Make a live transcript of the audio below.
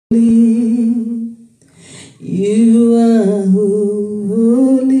You are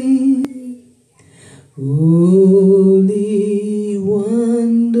holy, holy,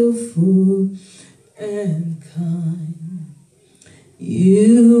 wonderful, and kind.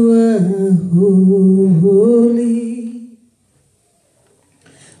 You are holy.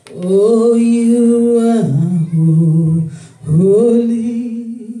 Oh, you are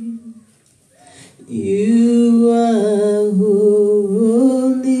holy. You are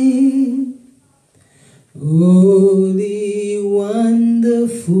holy, holy,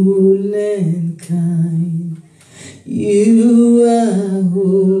 wonderful, and kind. You are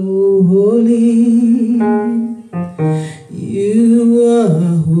holy. You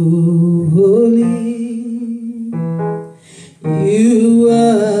are holy. You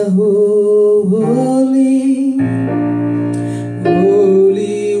are holy,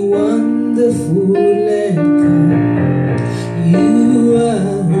 holy, wonderful, and kind. You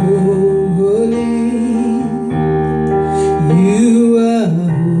are holy. You are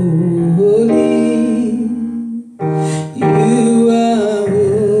holy. You are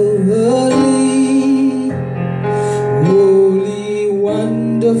holy, holy,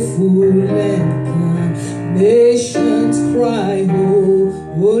 wonderful, and kind. Nations cry,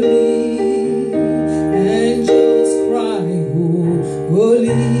 holy. Angels cry,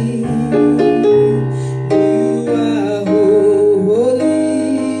 holy. You are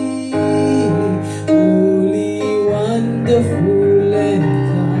holy, holy, wonderful, and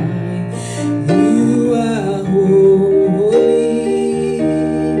kind. You are holy.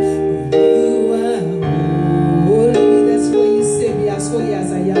 You are holy. That's what you say, me as holy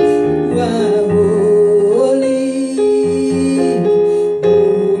as I am. You are holy,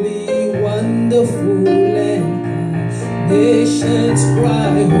 holy, wonderful, and kind. Nations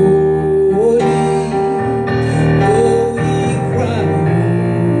cry, holy. Oh, we cry,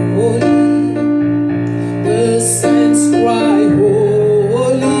 holy. The saints cry,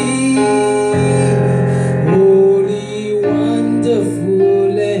 holy, holy,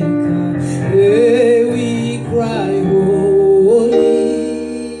 wonderful, and kind. Hey, we cry, holy.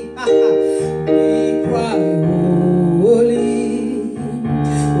 We cry, holy.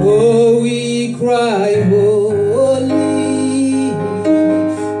 Oh, we cry, holy,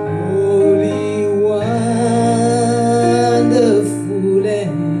 holy, wonderful,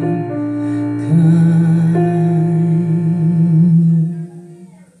 and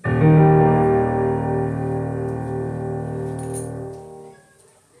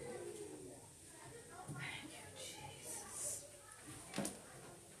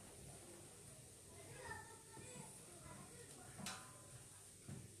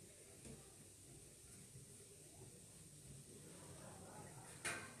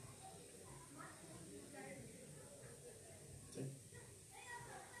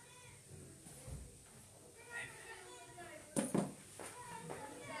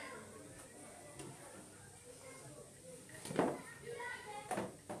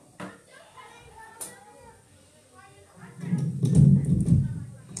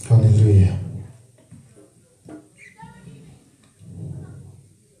hallelujah.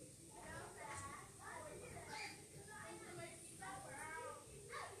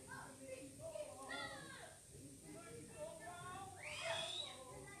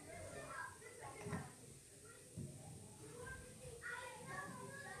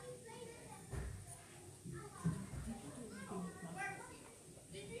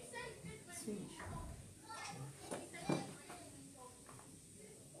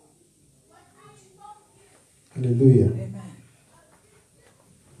 Hallelujah. Amen.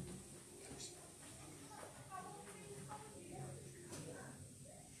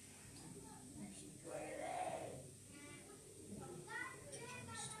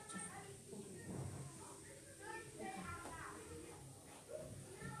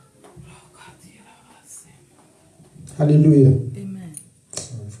 Hallelujah. Amen.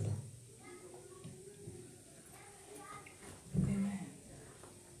 Sorry for that. Amen.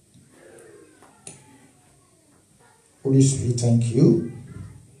 Holy Spirit, thank you.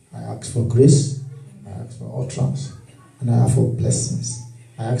 I ask for grace. I ask for utterance. And I ask for blessings.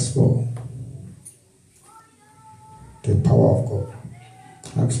 I ask for the power of God.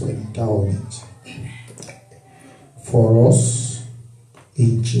 I ask for endowment for us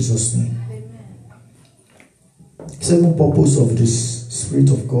in Jesus' name. Seven purpose of this Spirit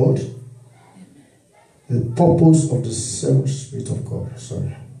of God. The purpose of the seventh Spirit of God.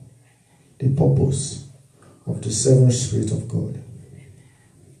 Sorry. The purpose of the seventh Spirit of God.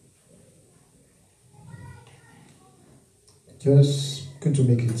 Just going to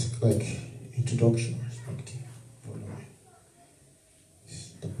make it like introduction.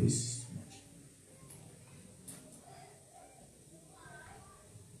 The base.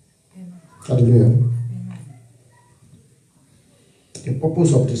 Hallelujah. Amen. The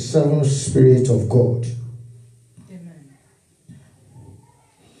purpose of the seven Spirit of God. Amen.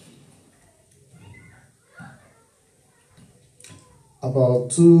 About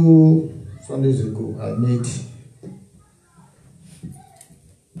 2 Sundays ago,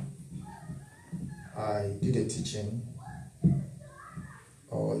 I did a teaching,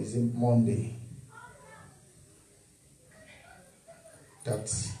 or is it Monday,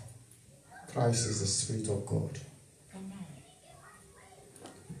 that Christ is the Spirit of God. Amen.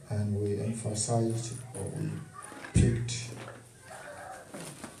 And we emphasized, or we picked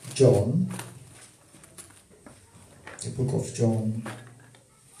John, the book of John,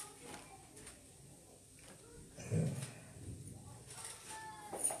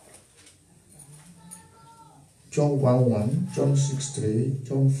 John 1:1, John 6:3,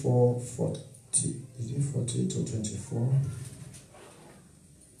 John 4:40, is it 48 or 24?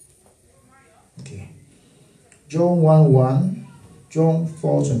 Okay. John 1:1, John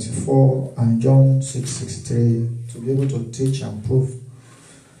 4:24, and John 6:63, to be able to teach and prove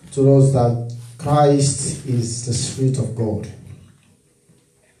to us that Christ is the Spirit of God.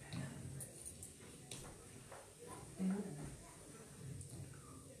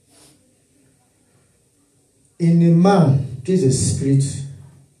 In a man, there is a spirit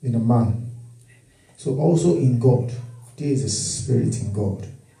in a man. So also in God, there is a spirit in God.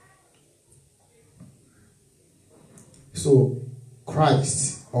 So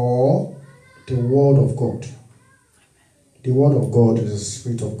Christ, or the Word of God. The Word of God is the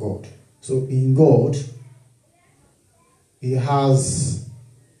Spirit of God. So in God, He has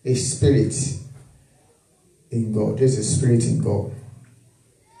a spirit in God. There's a spirit in God.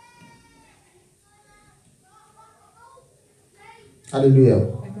 Hallelujah.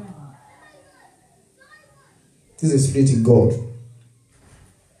 Amen. This is a spirit in God.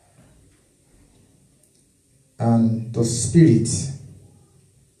 And the spirit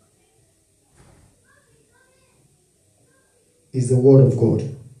is the Word of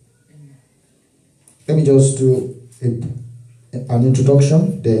God. Let me just do an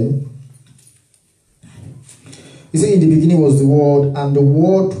introduction then. You see, in the beginning was the Word, and the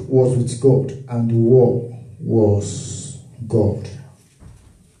Word was with God, and the Word was God.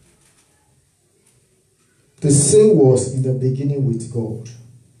 The same was in the beginning with God.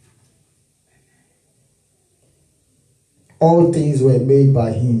 All things were made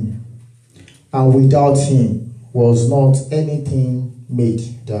by Him, and without Him was not anything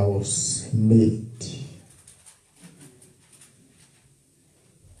made that was made.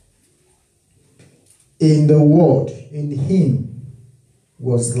 In the Word, in Him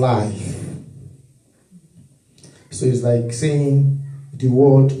was life. So it's like saying the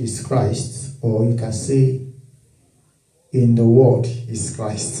Word is Christ, or you can say in the Word is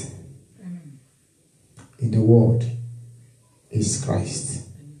Christ. In the Word is Christ.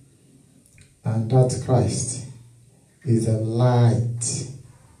 And that Christ is a light.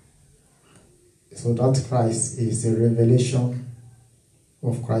 So that Christ is the revelation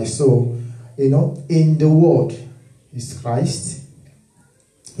of Christ. So, in the Word is Christ.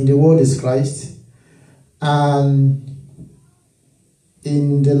 In the Word is Christ. And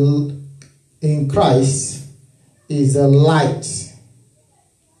in Christ is the light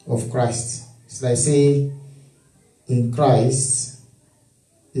of Christ. It's like say in Christ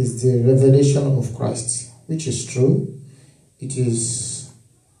is the revelation of Christ, which is true. It is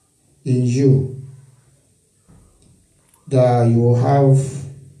in you that you will have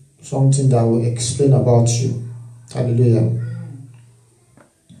something that will explain about you. Hallelujah.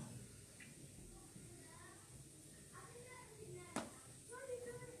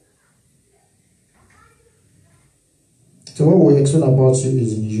 So what will explain about you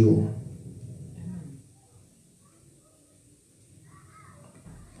is in you.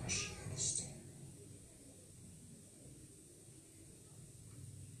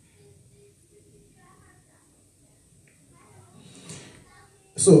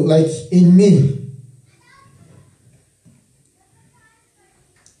 So, like in me,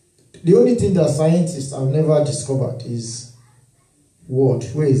 the only thing that scientists have never discovered is word.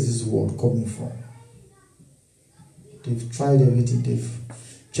 Where is this word coming from? They've tried everything, they've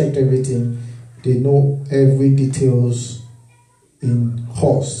checked everything, they know every details in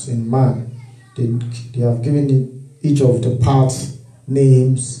horse, in man. They have given it, each of the parts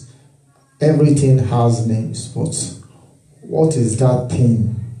names, everything has names, but what is that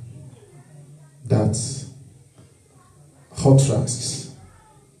thing that utterance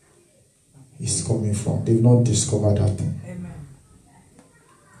is coming from? They've not discovered that thing. Amen.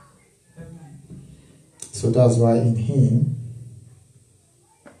 Amen. So that's why in Him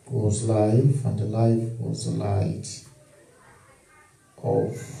was life, and the life was the light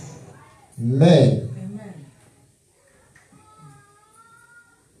of men. Amen.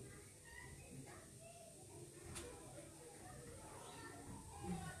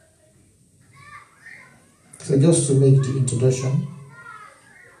 So just to make the introduction,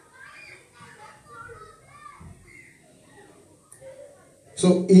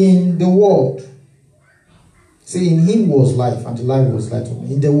 so in the world, say in him was life, and the life was light of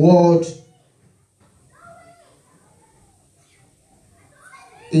men. In the world,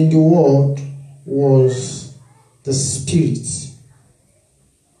 was the Spirit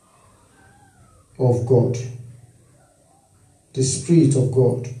of God. The Spirit of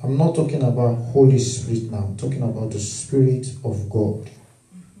God. I'm not talking about Holy Spirit now. I'm talking about the Spirit of God.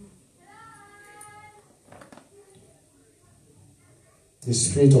 The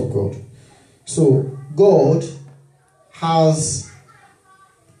Spirit of God. So God has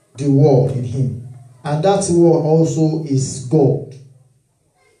the Word in him. And that Word also is God.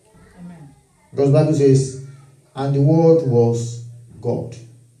 Amen. Because the Bible says, and the Word was God.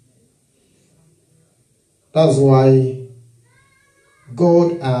 That's why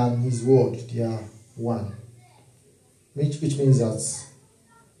God and his word, they are one. Which means that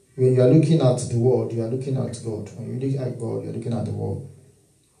when you are looking at the word, you are looking at God. When you look at God, you are looking at the word.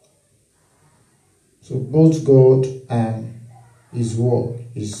 So both God and his word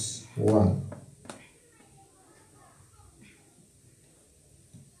is one.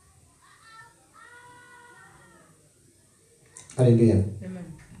 Hallelujah. Amen.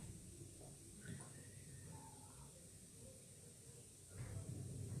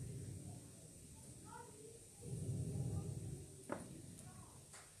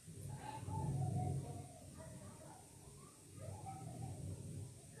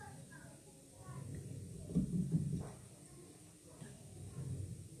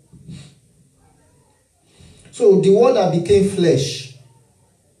 So the word that became flesh.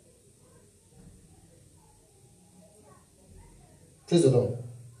 Praise the Lord.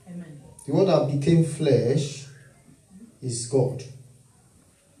 Amen. The word that became flesh is God.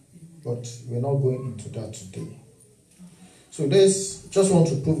 But we're not going into that today. So this just want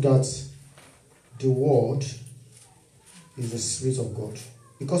to prove that the word is the Spirit of God.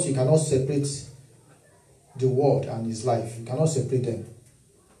 Because you cannot separate the word and his life. You cannot separate them.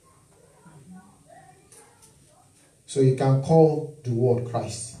 So you can call the word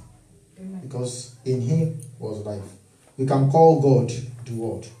Christ. Amen. Because in him was life. You can call God the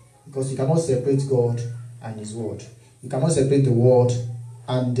word. Because you cannot separate God and his word. You cannot separate the word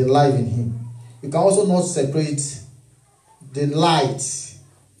and the life in him. You can also not separate the light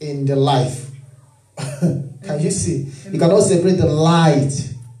in the life. Can you see? You cannot separate the light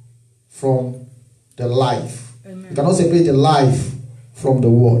from the life. Amen. You cannot separate the life from the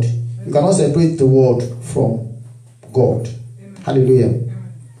word. You cannot separate the word from God. Amen. Hallelujah.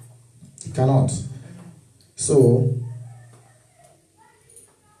 Amen. You cannot. Amen. So,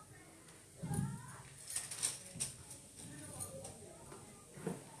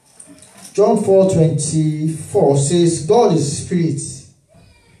 John 4:24 says, God is spirit.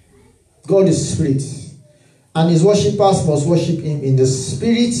 God is spirit. And his worshippers must worship him in the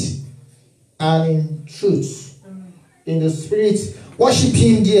spirit and in truth. Amen. In the spirit. Worship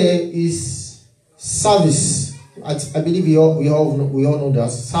him there is service. I believe we all know that.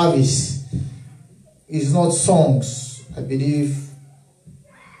 Service is not songs. I believe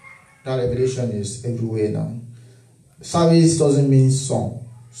that revelation is everywhere now. Service doesn't mean song.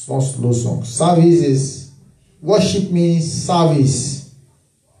 It's not slow song. Service is, worship means service.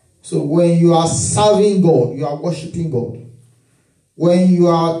 So when you are serving God, you are worshiping God. When you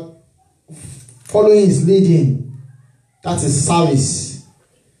are following his leading, that is service.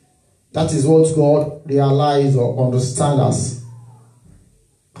 That is what God realized or understand as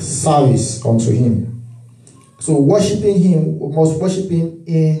service unto him. So worshiping him, we must worship him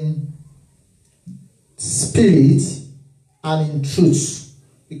in spirit and in truth,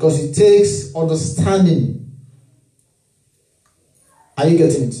 because it takes understanding. Are you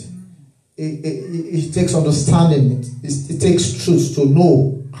getting it? It takes understanding. It takes truth to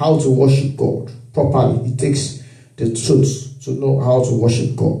know how to worship God properly. It takes the truth to know how to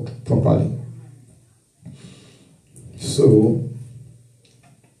worship God properly. So,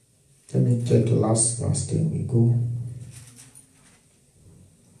 let me check the last verse, then we go.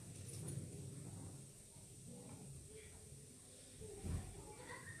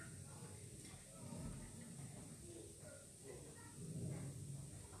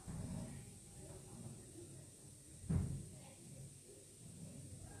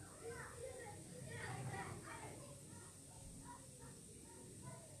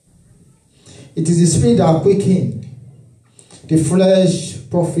 It is the spirit that quickens. The flesh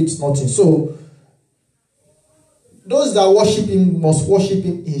profits nothing. So those that worship him must worship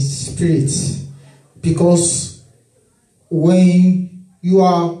him in spirit, because when you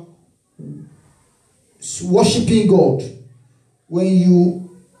are worshiping God, when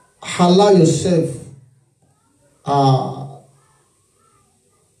you allow yourself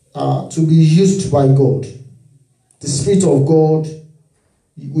to be used by God, the Spirit of God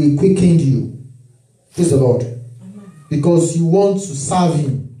will quicken you. Praise the Lord. Because you want to serve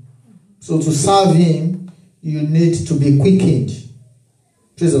him. So to serve him, you need to be quickened.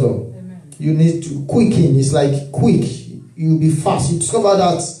 Praise the Lord. Amen. You need to quicken. It's like quick. You'll be fast. You discover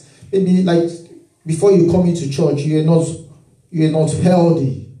that maybe like before you come into church, you're not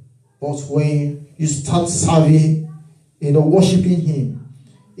healthy. But when you start serving, worshiping him,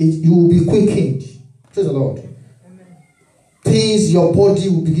 you will be quickened. Praise the Lord. Amen. Things, your body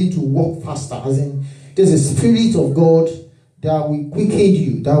will begin to work faster. As in, there's a spirit of God that will quicken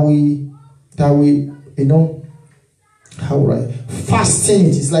you, that will how right? Fasting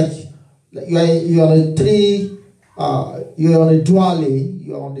it is like you're on a three, you're on a dual lane,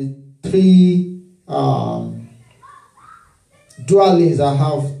 you're on the three dual lanes that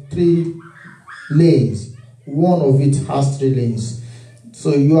have 3 lanes. One of it has 3 lanes.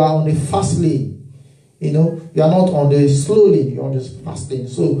 So you are on the fast lane. You are not on the slow lane, you're on the fast lane.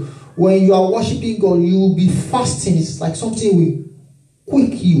 So when you are worshiping God, you will be fasting. It's like something will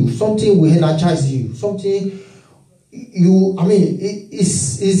quick you, something will energize you, something you have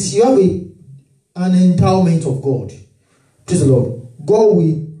an endowment of God. Praise the Lord. God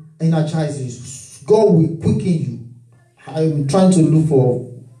will energize you. God will quicken you. I'm trying to look for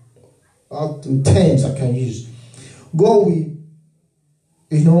terms I can use. God will,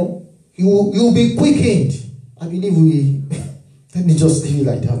 you will be quickened. I believe let me just leave it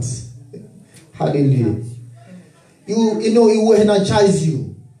like that. Hallelujah. It will energize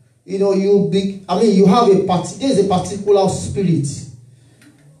you. You have there's a particular spirit.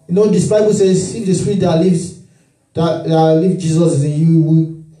 This Bible says, if the spirit that lives Jesus is in you, it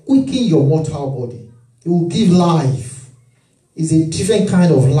will quicken your mortal body. It will give life. It's a different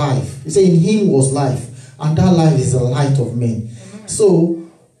kind of life. It says in him was life, and that life is the light of men. Amen. So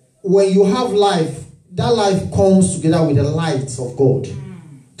when you have life, that life comes together with the light of God.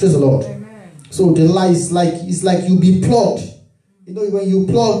 Praise the Lord. Amen. So the light is like you be plugged. When you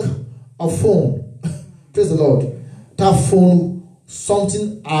plug a phone, praise the Lord, that phone,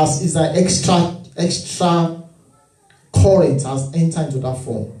 something is an extra current has entered into that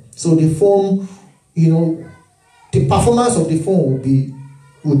phone. So the phone, the performance of the phone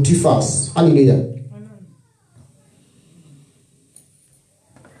will differ. Hallelujah.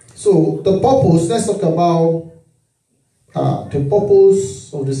 So the purpose, let's talk about the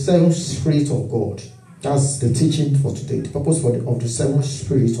purpose of the 7 Spirit of God. That's the teaching for today. The purpose of the 7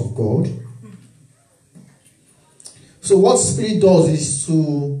 Spirits of God. So what Spirit does is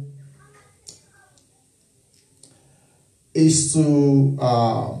to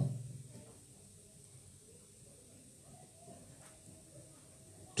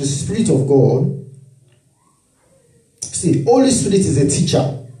the Spirit of God. See, Holy Spirit is a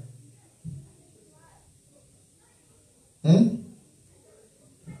teacher.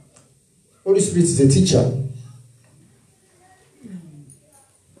 Holy Spirit is a teacher.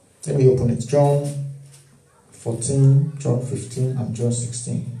 Let me open it. John 14, John 15, and John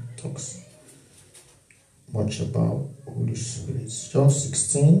 16 talks much about Holy Spirit. John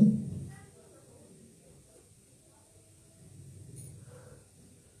 16.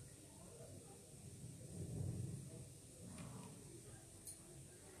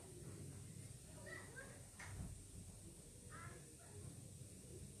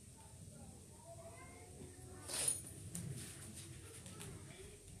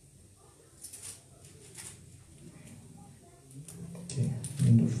 Okay,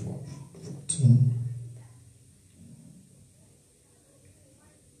 14.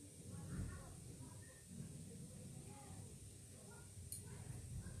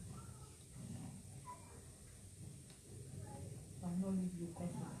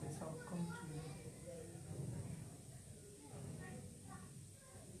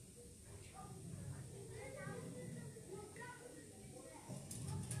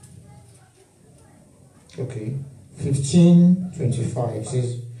 Okay, 15:25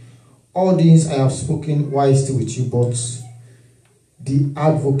 says, all things I have spoken while still with you, but the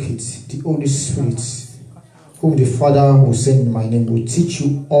advocate, the Holy Spirit, whom the Father will send in my name, will teach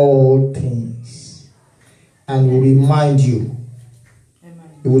you all things and will remind you.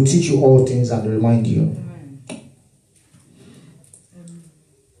 Amen. He will teach you all things and remind you. Amen.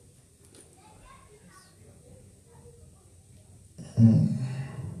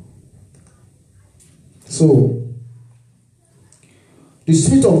 The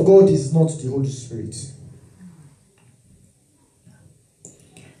Spirit of God is not the Holy Spirit.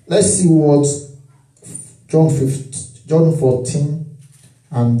 Let's see what John 14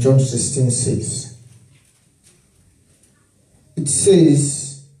 and John 16 says. It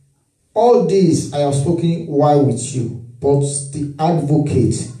says, all this I have spoken while with you, but the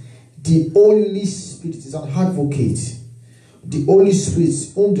advocate, the Holy Spirit is an advocate. The Holy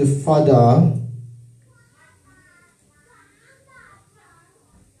Spirit, whom the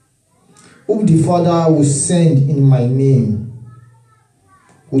Father will send in my name,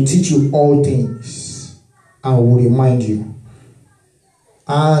 will teach you all things and will remind you.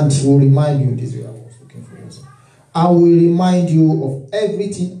 And will remind you, this way I was looking for this. I will remind you of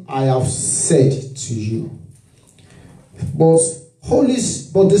everything I have said to you. But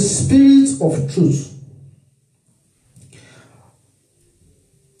the Spirit of truth,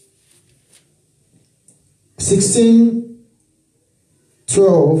 (16,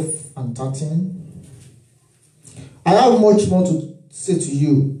 12 and 13). I have much more to say to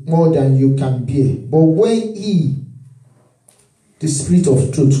you, more than you can bear. But when He, the Spirit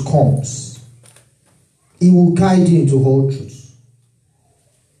of truth, comes, He will guide you into all truth.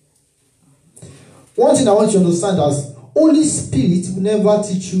 One thing I want you to understand is Holy Spirit will never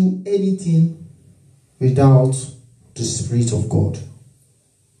teach you anything without the Spirit of God.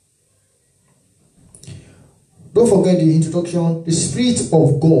 Don't forget the introduction. The Spirit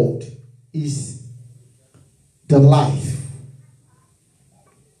of God is the life.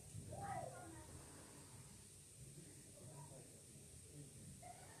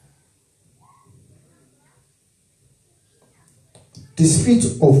 The Spirit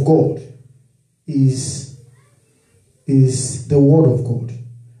of God is the Word of God.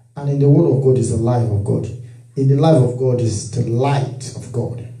 And in the Word of God is the life of God. In the life of God is the light of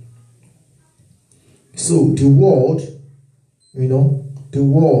God. So the Word, the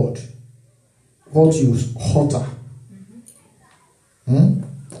Word, what you utter.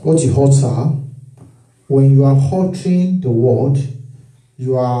 What you utter, when you are uttering the Word,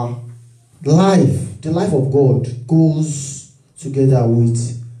 you are life. The life of God goes together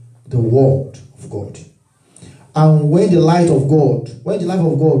with the Word of God. And when the life of God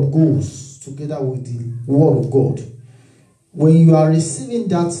goes together with the Word of God, when you are receiving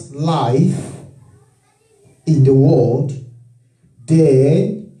that life in the Word,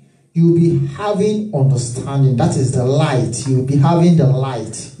 then you'll be having understanding. That is the light. You'll be having the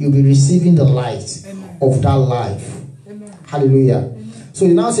light. You'll be receiving the light. Amen. Of that life. Amen. Hallelujah. Amen. So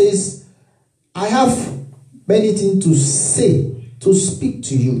he now says, I have many things to say, to speak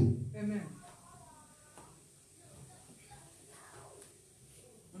to you. Amen.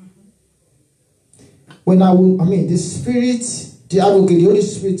 The Spirit, the advocate, the Holy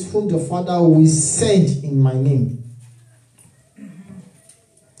Spirit, whom the Father will send in my name,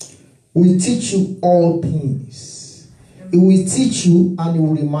 will teach you all things. It will teach you and it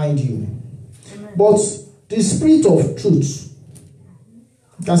will remind you. Amen. But the Spirit of truth,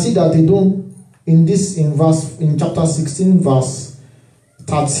 you can see that they don't, in chapter 16, verse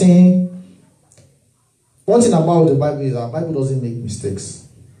 13. One thing about the Bible is that the Bible doesn't make mistakes.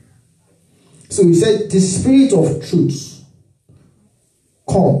 So he said the Spirit of truth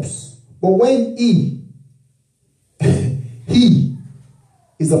comes. But when he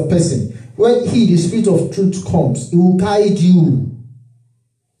is a person, when the Spirit of truth comes, he will guide you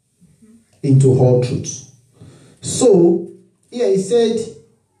into all truth. So here he said,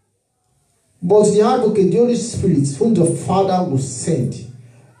 but the advocate, the Holy Spirit, whom the Father will send.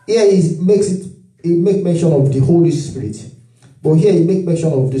 Here he make mention of the Holy Spirit. But here he make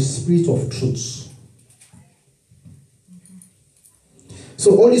mention of the Spirit of truth.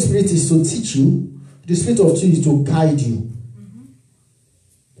 So Holy Spirit is to teach you. The Spirit of truth is to guide you.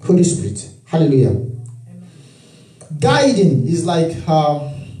 Holy Spirit. Hallelujah. Amen. Guiding is like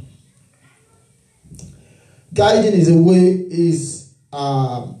guiding is a way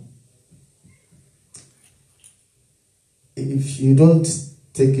if you don't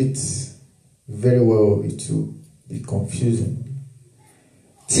take it very well, it will be confusing.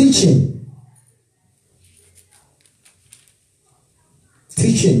 Teaching,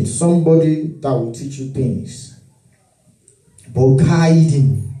 somebody that will teach you things. But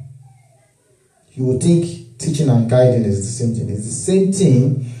guiding, you would think teaching and guiding is the same thing. It's the same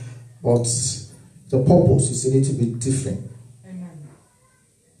thing, but the purpose is a little bit different. Amen.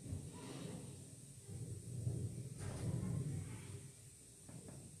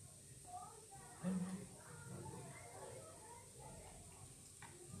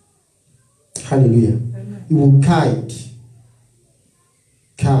 Hallelujah. Amen. It will guide.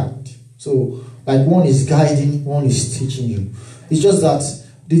 So, like one is guiding, one is teaching you. It's just that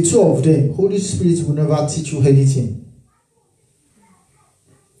the two of them, Holy Spirit will never teach you anything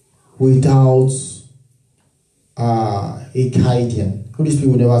without a guardian. Holy Spirit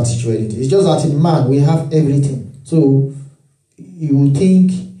will never teach you anything. It's just that in man we have everything. So you will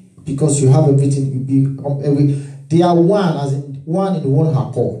think because you have everything, you become they are one, as in one in one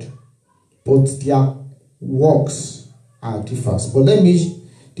accord, but their works are different. But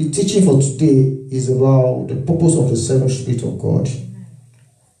the teaching for today is about the purpose of the seven Spirit of God.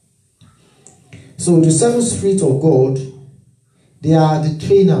 So the seven Spirit of God, they are the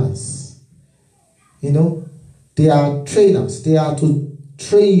trainers. They are trainers. They are to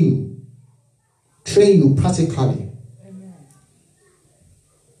train you practically. Amen.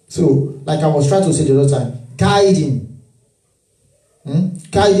 So, like I was trying to say the other time, guiding.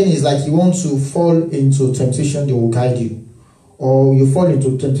 Guiding is like you want to fall into temptation, they will guide you. Or you fall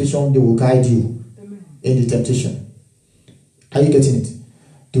into temptation, they will guide you. Amen. In the temptation. Are you getting it?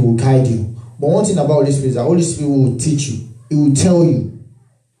 They will guide you. But one thing about Holy Spirit is that Holy Spirit will teach you. It will tell you.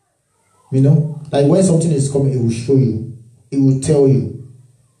 Like when something is coming, it will show you. It will tell you.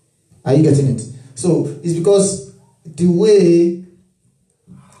 Are you getting it? So it's because the way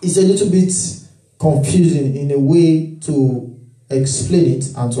is a little bit confusing in a way to explain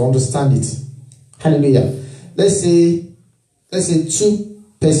it and to understand it. Hallelujah. Let's say two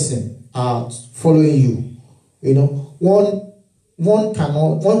persons are following you. One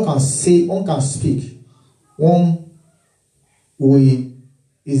can speak. One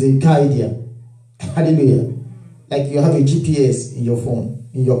is a guardian. Hallelujah. Like you have a GPS in your phone,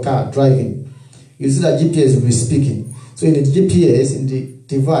 in your car, driving. You see that GPS will be speaking. So in the GPS, in the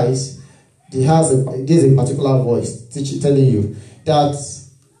device, there's a particular voice telling you that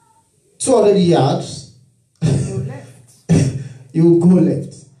 200 yards, you go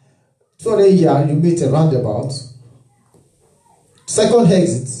left. 200 yards, you meet a roundabout. Second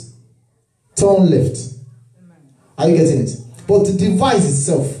exit, turn left. Are you getting it? But the device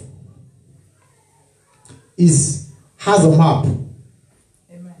itself has a map.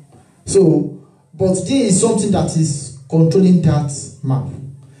 Amen. So, but there is something that is controlling that map.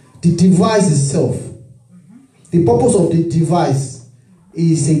 The device itself. The purpose of the device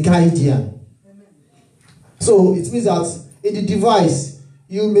is a guardian. Amen. So it means that in the device,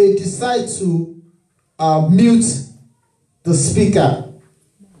 you may decide to mute the speaker.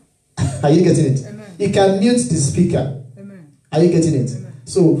 Are you getting it? Amen. You can mute the speaker. Amen. Are you getting it? Amen.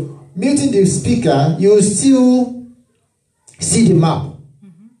 So muting the speaker, you will still see the map.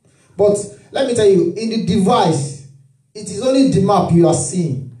 But let me tell you, in the device, it is only the map you are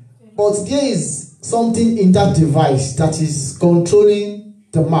seeing. But there is something in that device that is controlling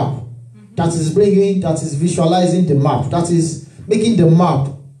the map, that is visualizing the map, that is making the map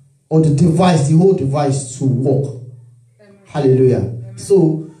or the device, the whole device to work. Amen. Hallelujah. Amen.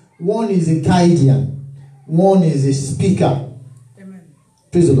 So one is a guardian, one is a speaker. Amen.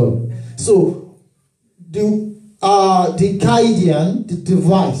 Praise the Lord. Amen. So the guardian, the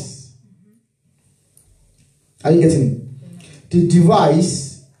device. Are you getting it? Amen. The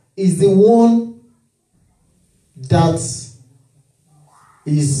device is the one that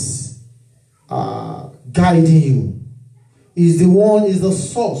is guiding you. Is the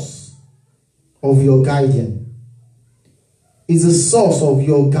source of your guiding. Is the source of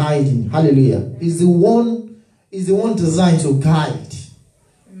your guiding. Hallelujah. Is the one designed to guide.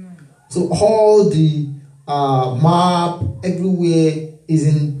 Amen. So all the map everywhere is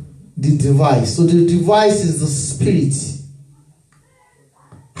in the device. So the device is the spirit.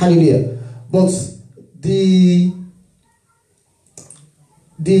 Hallelujah. But the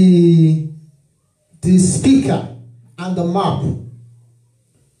speaker and the map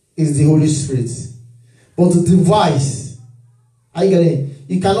is the Holy Spirit. But the device, are you getting it?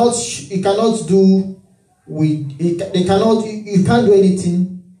 You can't do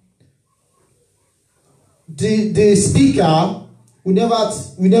anything. The speaker will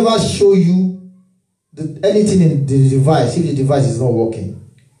never show you anything in the device if the device is not working.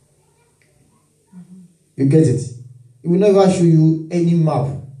 You get it? It will never show you any map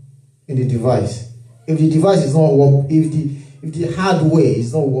in the device. If the device is not working, if the hardware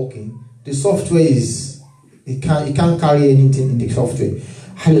is not working, the software it can't carry anything in the software.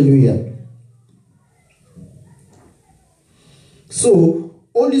 Hallelujah. So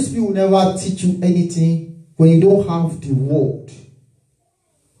Holy Spirit will never teach you anything when you don't have the word.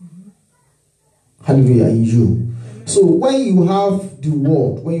 Hallelujah in you. So when you have the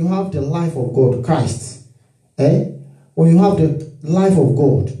word, when you have the life of God, Christ, when you have the life of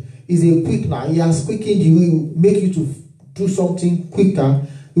God, is a quickener. He has quickened you. He will make you to do something quicker.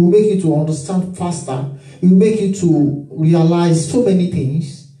 He will make you to understand faster. It will make you to realize so many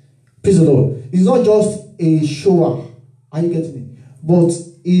things. Praise the Lord. It's not just a shower. Are you getting me? But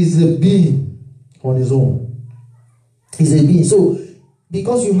is a being on his own. He's a being. So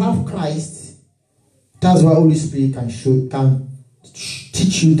because you have Christ, that's why Holy Spirit can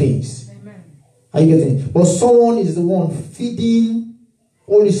teach you things. Amen. Are you getting it? But someone is the one feeding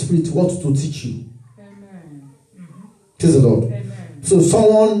Holy Spirit what to teach you. Amen. Mm-hmm. Praise the Lord. Amen. So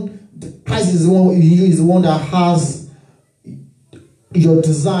Christ is the one, you is the one that has your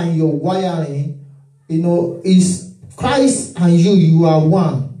design, your wiring. You know, is Christ and you are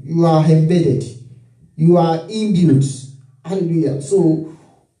one. You are embedded. You are inbuilt. Hallelujah. So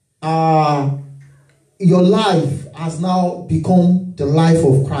your life has now become the life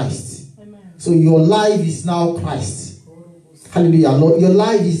of Christ. Amen. So your life is now Christ. Hallelujah. Lord, your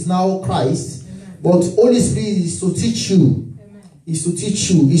life is now Christ. Amen. But Holy Spirit is to teach you. Amen. Is to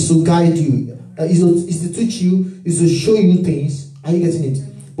teach you. Is to guide you. Is to teach you. Is to show you things. Are you getting it?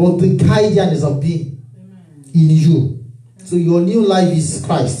 Amen. But the guidance is a being in you. Amen. So your new life is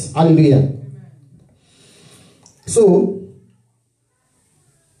Christ. Hallelujah. Amen. So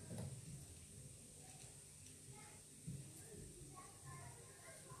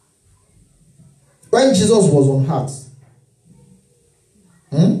when Jesus was on earth,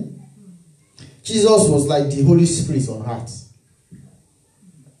 Jesus was like the Holy Spirit on earth.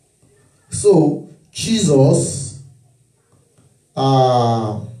 So Jesus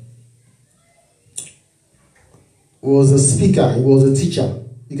was a speaker. He was a teacher.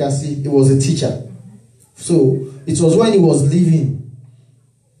 You can see he was a teacher. So it was when he was living.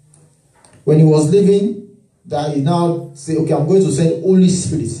 When he was living, that he now say, okay, I'm going to send Holy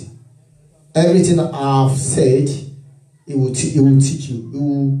Spirit. Everything I've said, it will teach you. It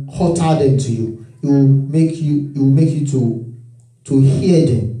will utter them to you. It will make you to hear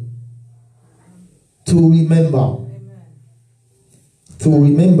them, to remember. Amen. To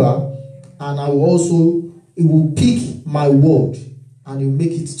remember, and I will also, it will pick my word and it will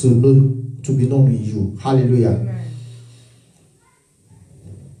make it to be known in you. Hallelujah. Amen.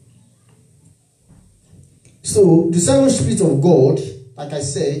 So the seven spirits of God, like I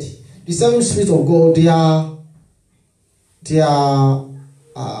said, the seven spirits of God, they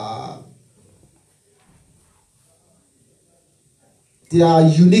are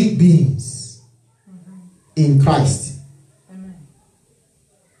unique beings in Christ. Amen.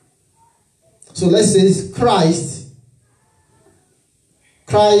 So let's say Christ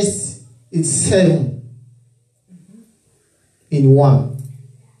is seven in one.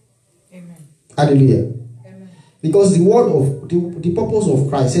 Amen. Hallelujah. Amen. Because the word of the purpose of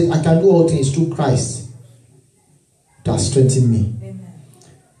Christ said, I can do all things through Christ that strengthen me. Amen.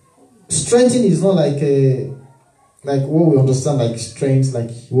 Strengthening is not like what we understand like strength,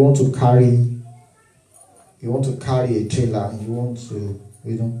 like you want to carry a trailer and you want to,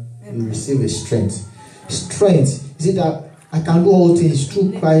 you receive a strength. Strength is it that I can do all things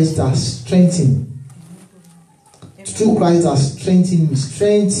through Christ that strengthen. Through Christ that strengthen me.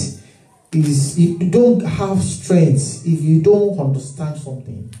 Strength is, if you don't have strength, if you don't understand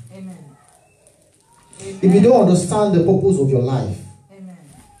something. Amen. If you don't understand the purpose of your life, Amen.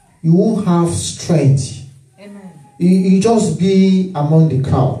 you won't have strength. Amen. You just be among the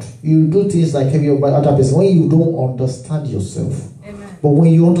crowd. You do things like every other person when you don't understand yourself. Amen. But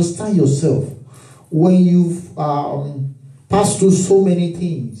when you understand yourself, when you've passed through so many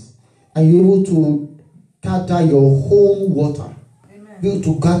things, and you're able to gather your own water, Amen. be able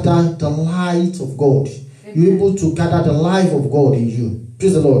to gather the light of God, Amen. you're able to gather the life of God in you.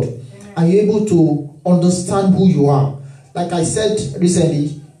 Praise the Lord. Amen. And you're able to understand who you are. Like I said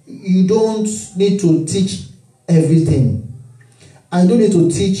recently, you don't need to teach everything. I don't need to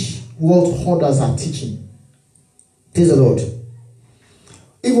teach what others are teaching. Praise the Lord.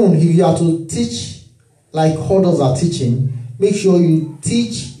 Even if you are to teach like others are teaching, make sure you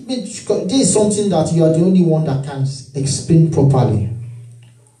teach. This is something that you are the only one that can explain properly.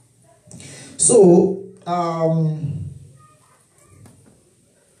 So,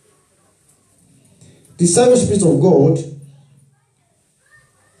 the seven spirits of God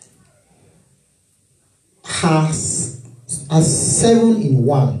has seven in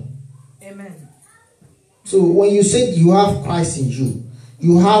one. Amen. So when you say you have Christ in you,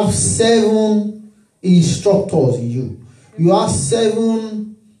 you have seven instructors in you. You have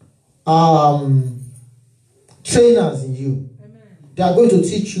seven trainers in you. Amen. They are going to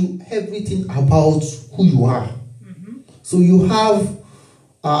teach you everything about who you are. Mm-hmm. So you have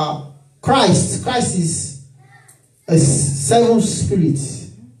Christ. Christ is a seven spirit.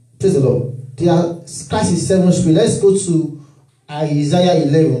 Praise the Lord. Christ is seven spirit. Let's go to Isaiah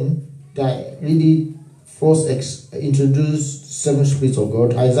 11. That I really first introduce seven spirits of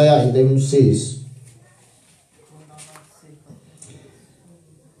God. Isaiah 11 says,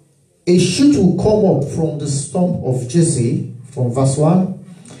 a shoot will come up from the stump of Jesse, from verse 1.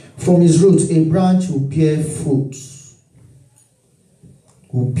 From his roots, a branch will bear fruit.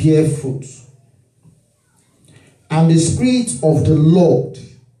 Will bear fruit. And the Spirit of the Lord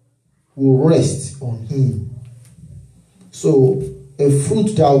will rest on him. So, a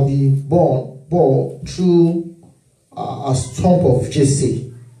fruit that will be born through a stump of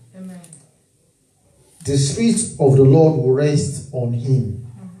Jesse. Amen. The Spirit of the Lord will rest on him.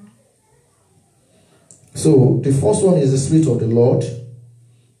 So, the first one is the Spirit of the Lord.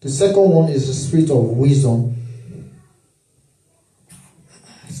 The second one is the Spirit of wisdom.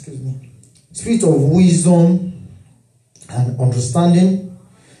 Excuse me. Spirit of wisdom and understanding.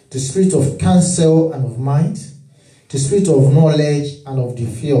 The Spirit of counsel and of might. The Spirit of knowledge and of the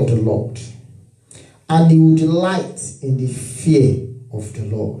fear of the Lord. And he will delight in the fear of the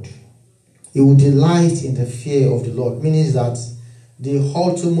Lord. He will delight in the fear of the Lord. Meaning that the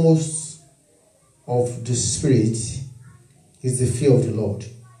uttermost of the Spirit is the fear of the Lord.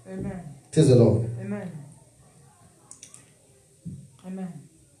 Amen. Praise the Lord. Amen. Amen.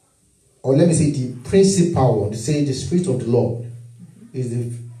 Or let me say the principal one. Say the Spirit of the Lord is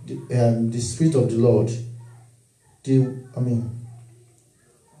the Spirit of the Lord. The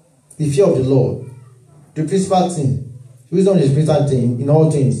fear of the Lord. The principal thing. Wisdom is the principal thing in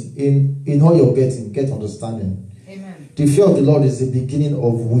all things. In all you're getting, get understanding. Amen. The fear of the Lord is the beginning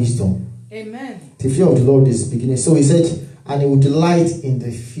of wisdom. Amen. The fear of the Lord is the beginning. So he said, and he will delight in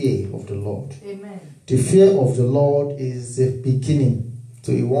the fear of the Lord. Amen. The fear of the Lord is the beginning.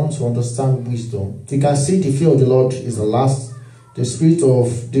 So you want to understand wisdom. You can see the fear of the Lord is the last. The spirit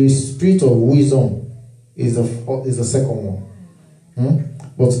of wisdom is the second one.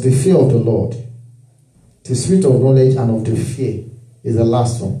 But the fear of the Lord, the spirit of knowledge and of the fear is the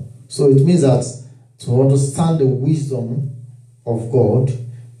last one. So it means that to understand the wisdom of God,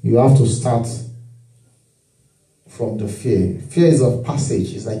 you have to start from the fear. Fear is a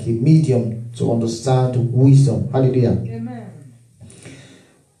passage. It's like a medium to understand wisdom. Hallelujah. Amen.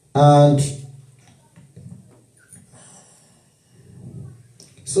 And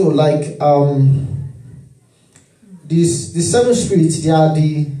so like the seven spirits, they are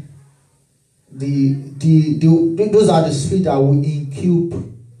those are the spirits that will incube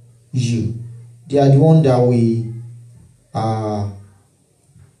you. They are the one that will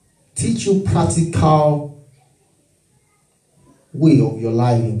teach you practical way of your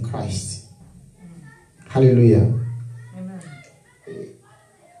life in Christ. Hallelujah. Amen.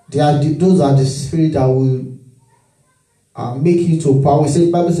 Those are the spirits that will make you to power.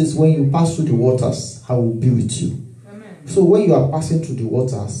 The Bible says, when you pass through the waters, I will be with you. Amen. So when you are passing through the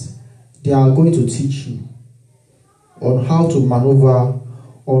waters, they are going to teach you on how to maneuver,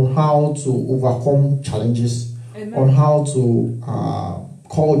 on how to overcome challenges, Amen. on how to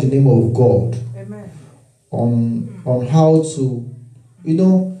call the name of God, Amen. on how to,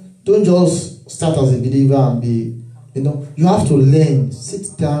 don't just start as a believer and be, you have to learn.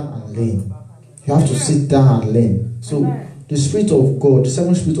 Sit down and learn. You have to sit down and learn. So the Spirit of God, the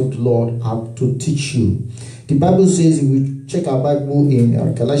seven Spirit of the Lord have to teach you. The Bible says, if we check our Bible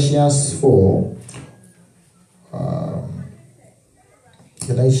in Galatians 4,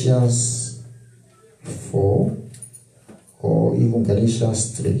 Galatians 4, or even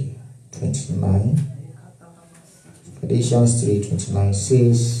Galatians 3:29. Galatians 3:29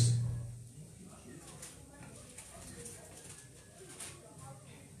 says,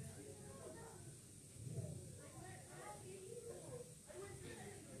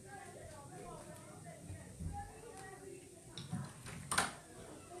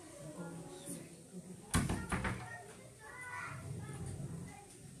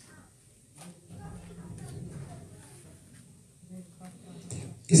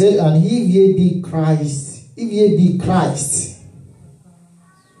 he said, and if ye be Christ,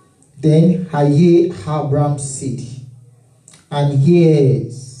 then are ye Abraham's seed, and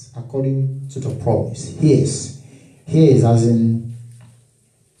heirs according to the promise. Heirs as in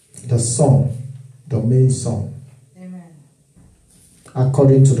the son, the main son. Amen.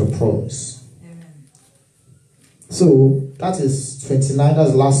 According to the promise. Amen. So that is 29.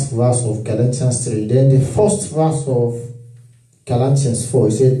 That's the last verse of Galatians 3. Then the first verse of Galatians 4,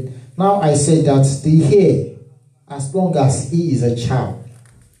 he said, now I say that the heir, as long as he is a child,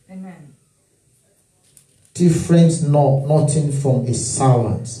 Amen. different nothing from a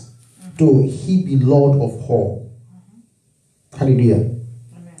servant, though he be Lord of all. Hallelujah.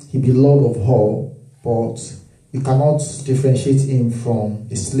 Amen. He be Lord of all, but you cannot differentiate him from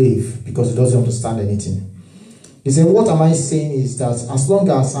a slave because he doesn't understand anything. He said, what am I saying is that as long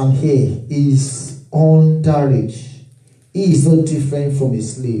as an heir is underage, he is no different from a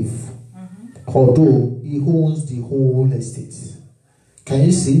slave, although he owns the whole estate. Can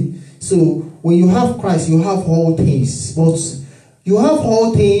you see? So when you have Christ, you have all things, but you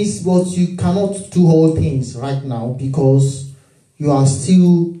cannot do all things right now because you are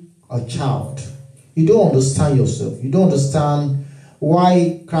still a child. You don't understand yourself. You don't understand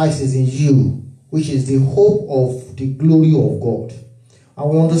why Christ is in you, which is the hope of the glory of God. And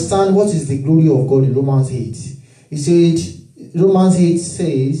we understand what is the glory of God in Romans 8. He said, Romans 8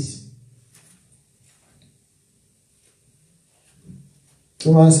 says,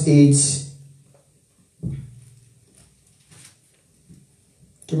 Romans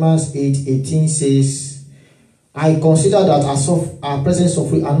 8:18 says, I consider that our present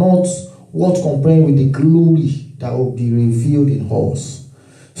suffering are not what compared with the glory that will be revealed in us.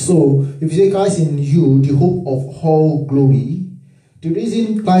 So, if you say Christ in you, the hope of all glory, the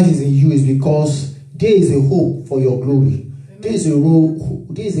reason Christ is in you is because there is a hope for your glory. There is a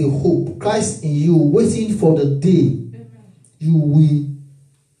hope. Christ in you, waiting for the day you will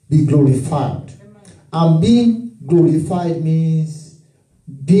be glorified. And being glorified means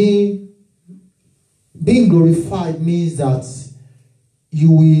being glorified means that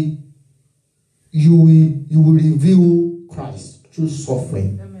you will reveal Christ through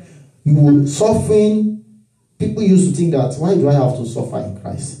suffering. Amen. You will suffering. People used to think that, why do I have to suffer in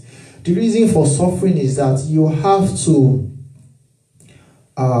Christ? The reason for suffering is that you have to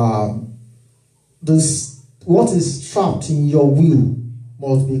what is trapped in your will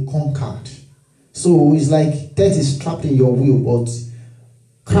must be conquered. So it's like death is trapped in your will, but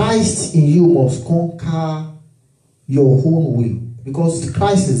Christ in you must conquer your own will, because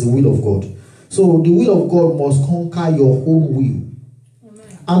Christ is the will of God. So the will of God must conquer your own will.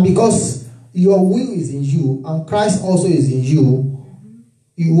 Amen. And because your will is in you and Christ also is in you,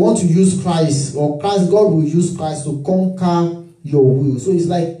 you want to use Christ, or God will use Christ to conquer your will. So it's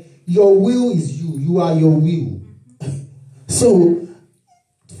like your will is you. You are your will. So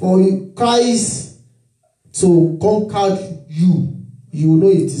for Christ to conquer you, you know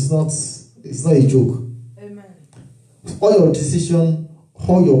it's not a joke. Amen. All your decisions,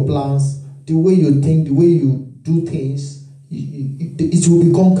 all your plans, the way you think, the way you do things, it will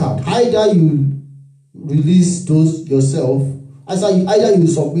be conquered. Either you release those yourself, either you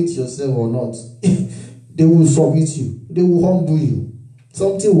submit yourself or not. They will submit you. They will humble you.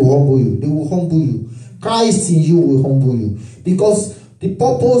 Something will humble you. They will humble you. Christ in you will humble you. Because the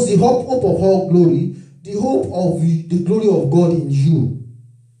purpose, the hope of all glory, the hope of the glory of God in you,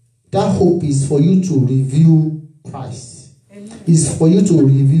 that hope is for you to reveal Christ. Amen. Is for you to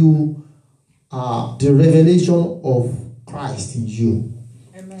reveal the revelation of Christ in you.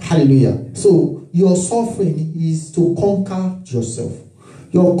 Amen. Hallelujah. So your suffering is to conquer yourself.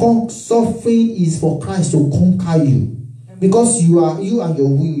 Your suffering is for Christ to conquer you. Amen. Because you and your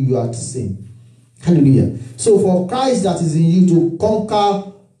will, you are the same. Hallelujah. So for Christ that is in you to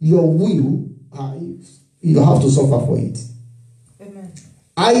conquer your will, you have to suffer for it. Amen.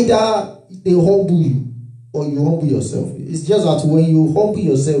 Either they humble you or you humble yourself. It's just that when you humble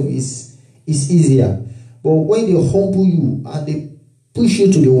yourself, it's easier. But when they humble you and they push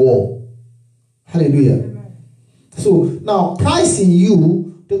you to the wall, hallelujah. Amen. So now Christ in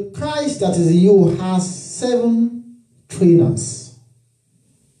you, the Christ that is in you has 7 trainers.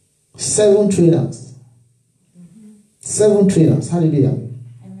 7 trainers. 7 trainers. Hallelujah.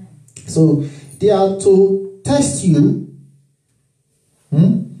 Amen. So they are to test you.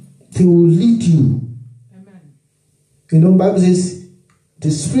 They will lead you. Amen. You know, the Bible says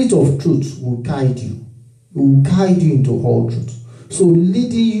the Spirit of truth will guide you. It will guide you into all truth. So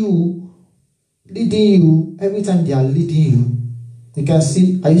leading you, every time they are leading you, you can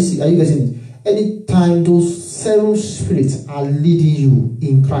see, are you getting it? Anytime those 7 spirits are leading you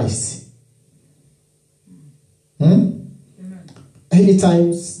in Christ.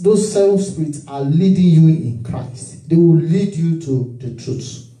 Anytime those 7 spirits are leading you in Christ, they will lead you to the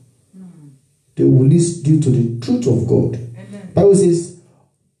truth. They will lead you to the truth of God. Amen. Bible says,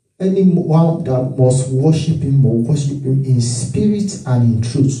 anyone that must worship him in spirit and in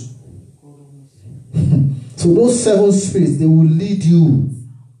truth. So those 7 spirits, they will lead you.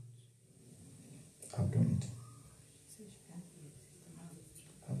 I've done it.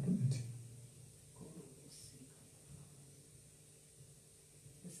 I've done it.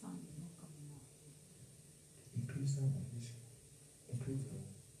 Increase that one. Increase that one.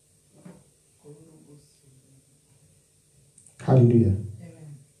 Hallelujah.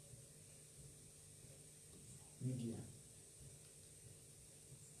 Amen. Media.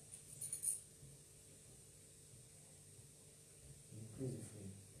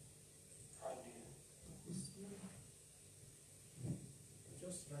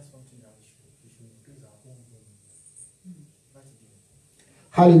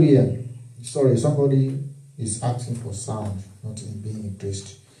 Hallelujah. Sorry, somebody is asking for sound, not being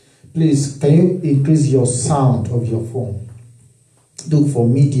increased. Please, can you increase your sound of your phone? Look for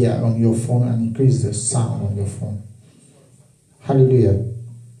media on your phone and increase the sound on your phone. Hallelujah.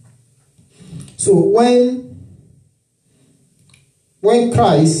 So when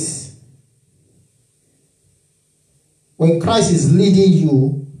Christ is leading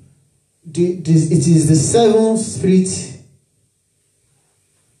you, it is the seven spirit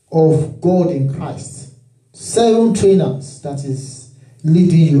of God in Christ. 7 trainers that is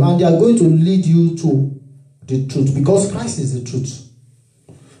leading you, and they are going to lead you to the truth, because Christ is the truth.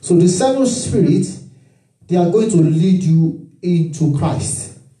 So the 7 spirits, they are going to lead you into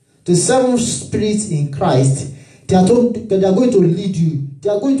Christ. The 7 spirits in Christ, they are going to lead you. They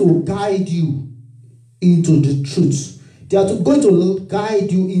are going to guide you into the truth. They are going to guide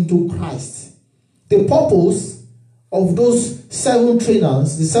you into Christ. The purpose of those 7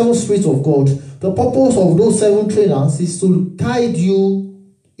 trainers, the 7 spirits of God, the purpose of those 7 trainers is to guide you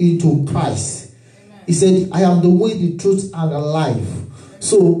into Christ. Amen. He said, I am the way, the truth, and the life. Amen.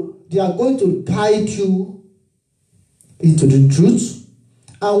 So they are going to guide you into the truth.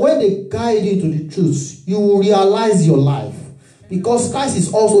 And when they guide you into the truth, you will realize your life. Because Christ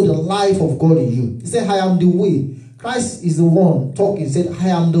is also the life of God in you. He said, I am the way. Christ is the one talking. He said, I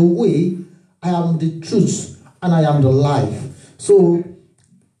am the way, I am the truth, and I am the life. So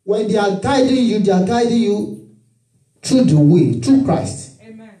when they are guiding you through the way, through Christ.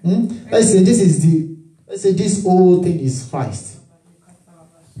 Amen. Let's say this whole thing is Christ.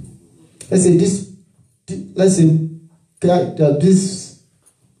 Let's say this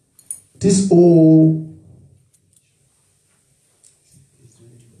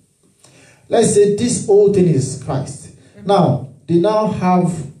whole thing is Christ. Now, they now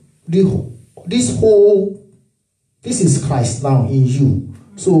have this is Christ now in you.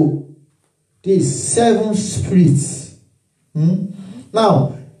 So, these 7 spirits.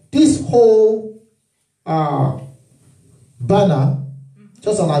 Now, this whole banner,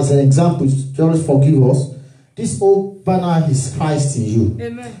 just as an example, just forgive us, this whole banner is Christ in you.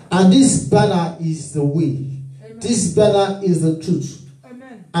 Amen. And this banner is the way. Amen. This banner is the truth.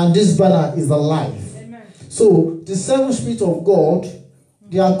 Amen. And this banner is the life. Amen. So, the 7 spirits of God,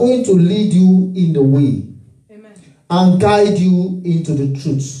 they are going to lead you in the way. Amen. And guide you into the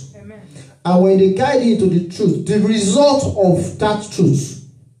truth. Amen. And when they guide you into the truth, the result of that truth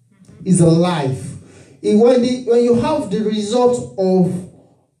is a life. When you have the result of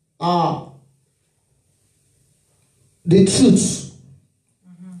the truth,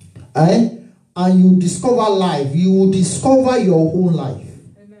 and you discover life, you will discover your own life.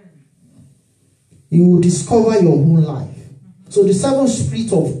 Amen. You will discover your own life. So the 7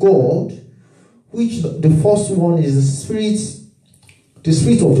 spirits of God, which the first one is the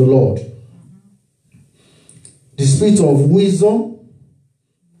spirit of the Lord, the spirit of wisdom,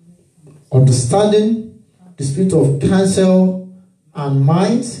 understanding, the spirit of counsel and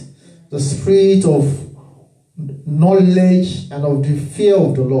might, the spirit of knowledge and of the fear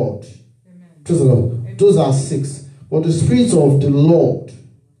of the Lord. Amen. Those are 6. But the spirit of the Lord,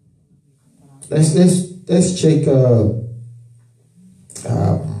 let's check the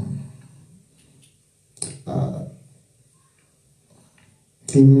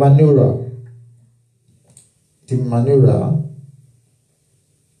manura.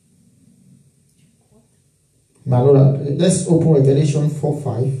 Let's open Revelation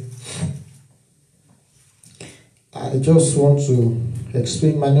 4:5. I just want to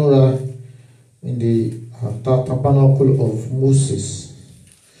explain manura in the tabernacle of Moses.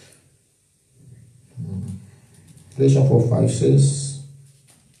 Revelation 4:5 says,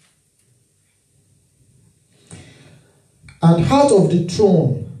 and out of the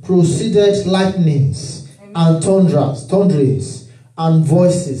throne proceeded lightnings, amen, and thunderings and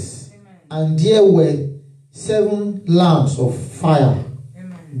voices. Amen. And there were 7 lamps of fire,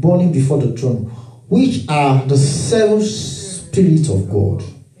 amen, burning before the throne, which are the 7 spirits of God.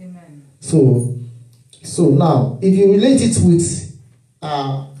 Amen. So now, if you relate it with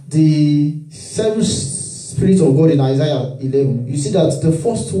the 7 spirits of God in Isaiah 11, you see that the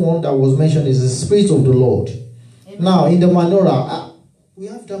first one that was mentioned is the Spirit of the Lord. Amen. Now, in the menorah, we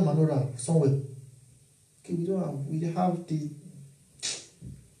have that menorah somewhere. Okay, we have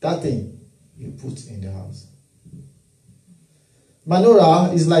that thing you put in the house.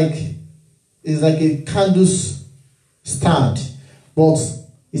 Menorah is like a candle stand, but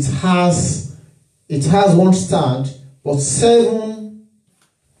it has one stand, but 7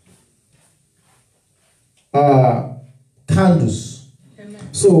 candles.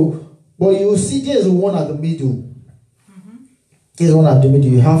 Amen. So, but you see there's one at the middle. Mm-hmm. Here's one at the middle.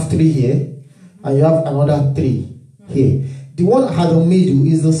 You have 3 here, and you have another 3 here. The one at the middle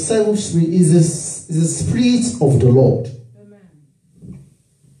is the seventh spirit, is the spirit of the Lord. Amen.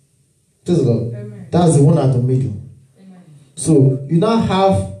 Praise the Lord. Amen. That's the one at the middle. Amen. So you now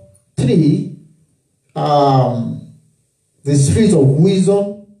have 3, the spirit of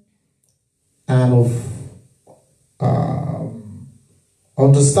wisdom and of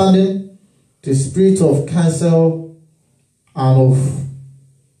understanding, the spirit of counsel and of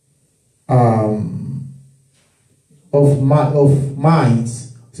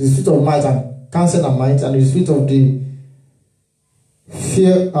minds, the spirit of might and counsel and might, and the spirit of the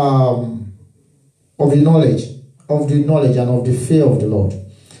fear of the knowledge and of the fear of the Lord.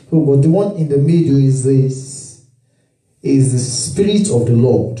 So, but the one in the middle is the spirit of the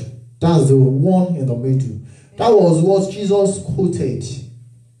Lord. That's the one in the middle. That was what Jesus quoted.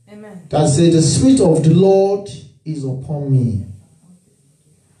 Amen. That said, the spirit of the Lord is upon me.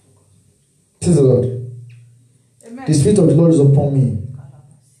 Praise the Lord. Amen. The spirit of the Lord is upon me.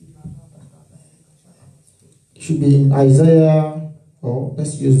 It should be in Isaiah, or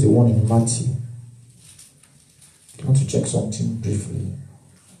let's use the one in Matthew. I want to check something briefly.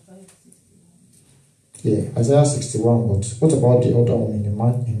 Yeah, Isaiah 61, but what about the other one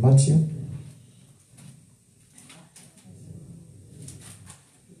in Matthew?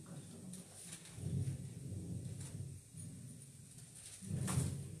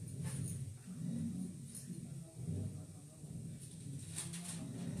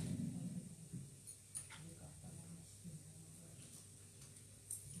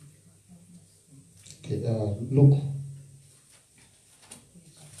 Okay, Luke.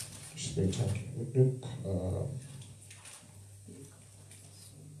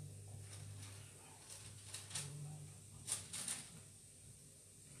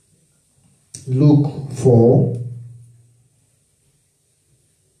 Luke 4.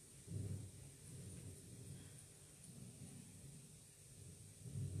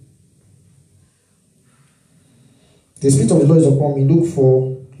 The Spirit of the Lord is upon me. Luke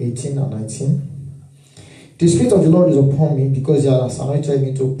 4, 18 and 19. The Spirit of the Lord is upon me because He has anointed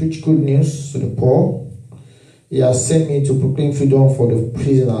me to preach good news to the poor. He has sent me to proclaim freedom for the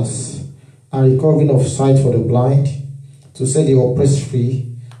prisoners and recovering of sight for the blind, to set the oppressed free,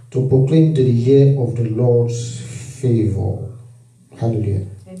 to proclaim the year of the Lord's favor. Hallelujah.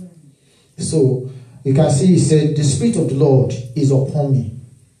 Amen. So you can see He said, the Spirit of the Lord is upon me.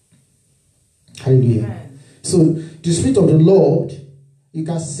 Hallelujah. Amen. So the Spirit of the Lord, you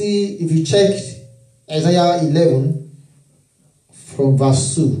can see if you check Isaiah 11 from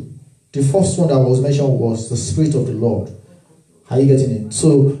verse 2, the first one that was mentioned was the Spirit of the Lord. Are you getting it?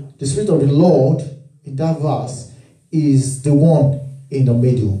 So the Spirit of the Lord in that verse is the one in the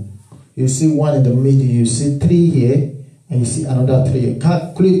middle. You see one in the middle, you see 3 here, and you see another 3 here.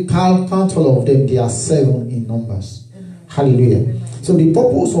 Count all of them, they are 7 in numbers. Amen. Hallelujah. Amen. So the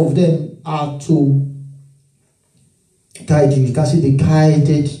purpose of them are to guide you. You can see they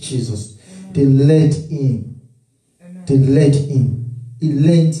guided Jesus. Amen. They led Him. Amen. They led Him. He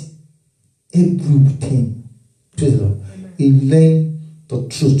learned everything. Praise the Lord. Amen. He learned the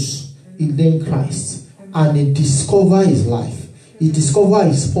truth. Amen. He learned Christ. Amen. And he discovered his life. He discovered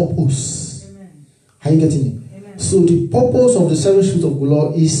his purpose. Amen. Are you getting it? Amen. So the purpose of the seven spirits of the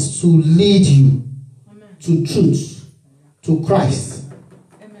Lord is to lead you. Amen. To truth, to Christ.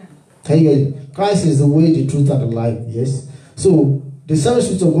 Amen. Can you get it? Christ is the way, the truth, and the life. Yes. So the seven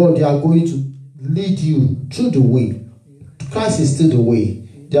spirits of God, they are going to lead you through the way. Christ is still the way.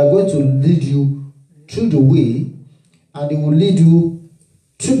 They are going to lead you through the way, and they will lead you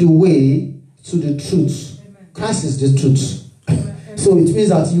through the way to the truth. Amen. Christ is the truth. So it means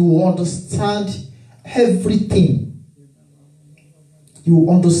that you understand everything. You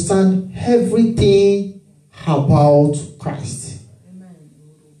understand everything about Christ. Amen.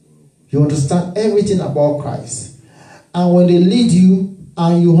 You understand everything about Christ. And when they lead you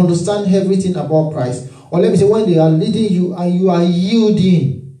and you understand everything about Christ, or let me say, when they are leading you and you are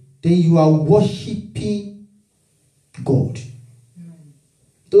yielding, then you are worshiping God. Amen.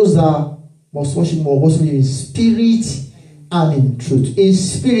 Those that must worship more, worship in spirit and in truth. In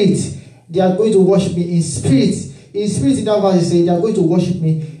spirit, they are going to worship me in spirit. In spirit, in that verse, they are going to worship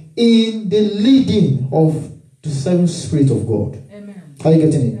me in the leading of the seven spirit of God. Amen. Are you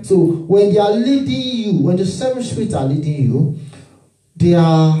getting it? Amen. So when they are leading you, when the seven spirits are leading you, they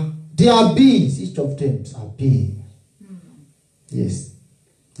are beings. Each of them are being. Mm. Yes,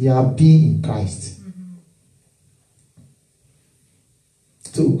 they are being in Christ. Mm-hmm.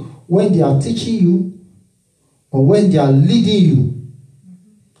 So when they are teaching you, or when they are leading you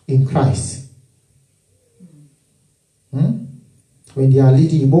in Christ, when they are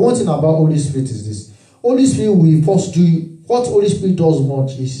leading you. But one thing about Holy Spirit is this. Holy Spirit will first do, what Holy Spirit does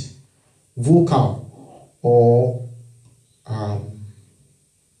much is vocal or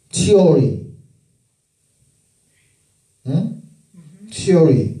theory.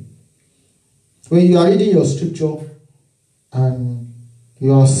 Theory. When you are reading your scripture and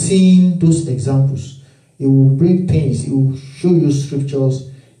you are seeing those examples, it will bring things, it will show you scriptures,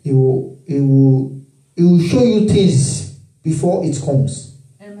 it will show you things before it comes.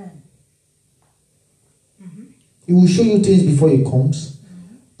 Amen. It will show you things before it comes,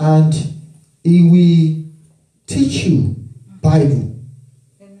 and it will teach you Bible.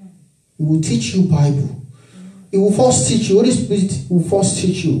 Amen. It will teach you Bible. It will first teach you. Holy Spirit will first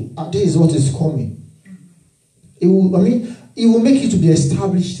teach you. This is what is coming. It will. It will make you to be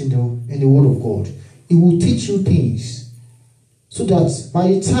established in the Word of God. It will teach you things, so that by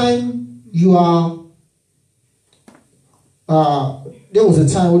the time you are, there was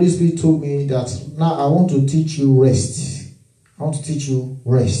a time Holy Spirit told me that now I want to teach you rest. I want to teach you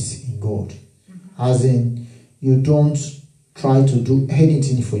rest in God, as in you don't try to do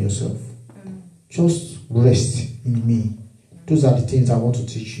anything for yourself. Just rest in me. Those are the things I want to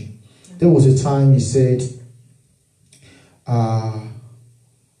teach you. There was a time he said, I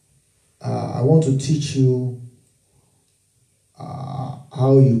want to teach you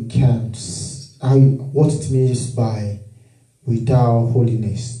how you can, what it means by without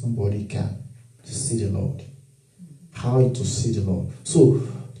holiness, nobody can see the Lord. How to see the Lord. So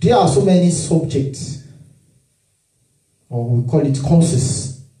there are so many subjects, or we call it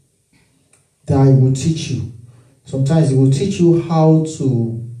courses, that it will teach you. Sometimes it will teach you how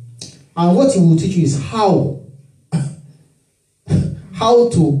to, and what it will teach you is how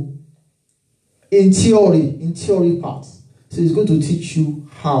to, in theory parts. So it's going to teach you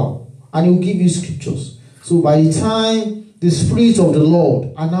how, and it will give you scriptures. So by the time the Spirit of the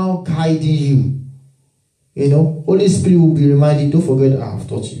Lord are now guiding you, Holy Spirit will be reminding, don't forget I have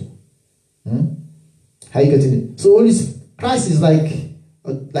taught you. How are you getting it? So Christ is like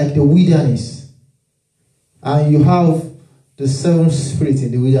the wilderness, and you have the seven spirits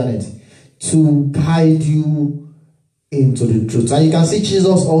in the wilderness to guide you into the truth. And you can see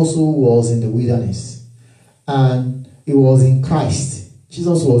Jesus also was in the wilderness, and it was in Christ.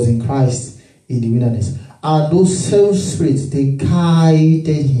 Jesus was in Christ in the wilderness, and those seven spirits, they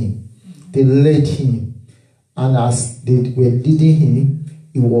guided him, they led him, and as they were leading him,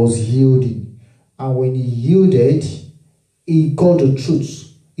 he was yielding. And when he yielded, he got the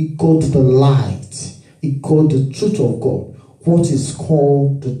truth, he got the light, he got the truth of God, what is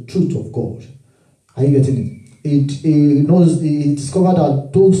called the truth of God. Are you getting it? It discovered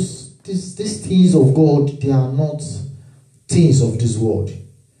that these things of God, they are not things of this world.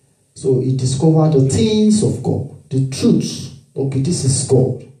 So it discovered the things of God, the truth. Okay, this is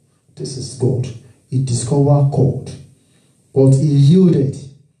God. This is God. It discovered God, but he yielded.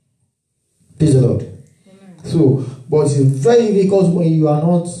 Praise the Lord. Amen. So, but it's very difficult when you are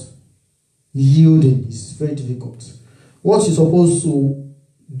not yielding. It's very difficult. What you're supposed to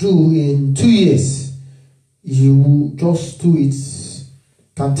do in 2 years, you just do it.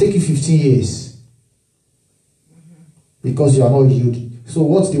 Can take you 15 years because you are not yielding. So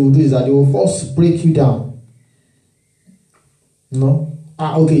what they will do is that they will first break you down.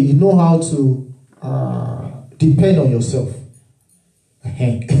 Okay, you know how to depend on yourself.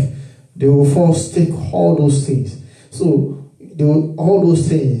 They will first take all those things. So all those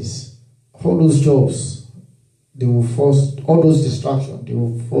things, all those jobs, they will first, all those distractions, they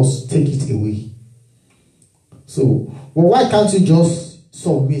will first take it away. So, well, why can't you just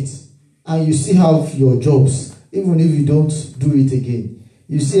submit and you still have your jobs, even if you don't do it again?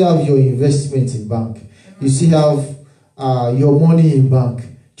 You still have your investment in bank. You still have your money in bank.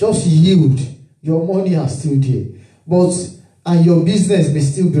 Just yield. Your money are still there. And your business may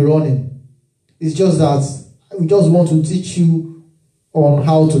still be running. It's just that we just want to teach you on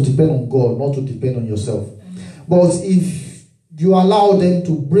how to depend on God, not to depend on yourself. But if you allow them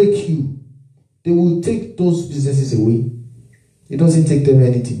to break you, they will take those businesses away. It doesn't take them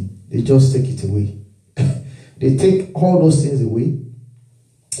anything. They just take it away. They take all those things away.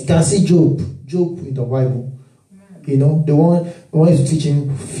 You can see Job in the Bible. The one is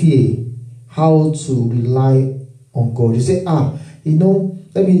teaching fear, how to rely on God. You say,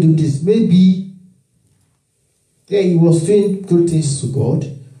 let me do this. Maybe, he was doing good things to God.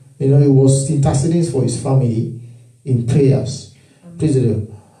 He was interceding for his family in prayers. Praise the Lord.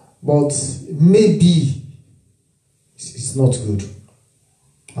 But maybe it's not good.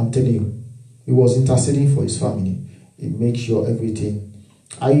 I'm telling you. He was interceding for his family. It makes sure everything.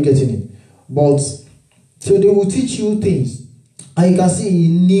 Are you getting it? But so they will teach you things. And you can see he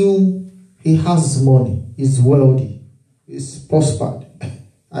knew he has money, he's wealthy, he's prospered.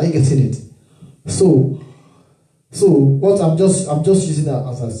 Are you getting it? So what I'm just using that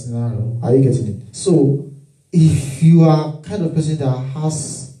as a scenario. Are you getting it? So if you are kind of person that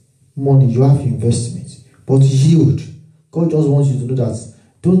has money, you have investment, but yield. God just wants you to know that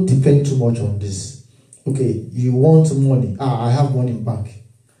don't depend too much on this. Okay, you want money. I have money in bank.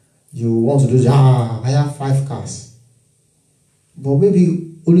 You want to do I have 5 cars. But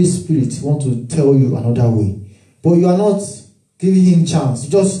maybe Holy Spirit want to tell you another way. But you are not giving him chance.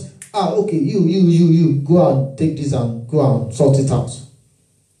 You just okay, you go and take this and go and sort it out.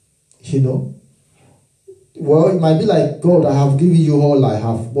 You know? Well, it might be like, God, I have given you all I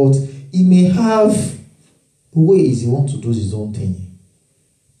have, but he may have ways he wants to do his own thing.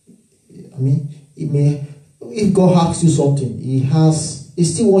 I mean, if God asks you something, he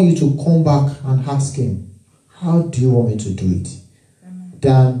still want you to come back and ask him, how do you want me to do it?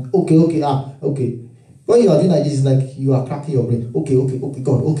 Then, okay. When you are doing like this, it's like you are cracking your brain. Okay,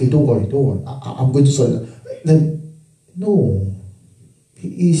 God, okay, don't worry. I'm going to sort it out. Then, no.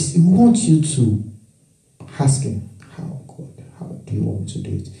 He wants you to ask him, how do you want me to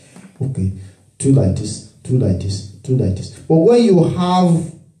do it? Okay, do like this. But when you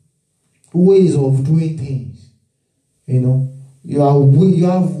have ways of doing things, you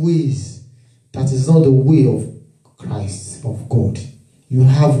have ways that is not the way of Christ, of God. You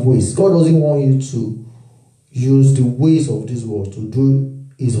have ways. God doesn't want you to use the ways of this world to do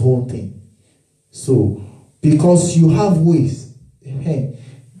his own thing. So, because you have ways,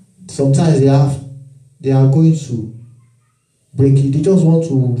 sometimes they are going to break you. They just want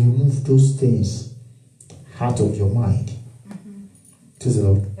to remove those things out of your mind. Praise the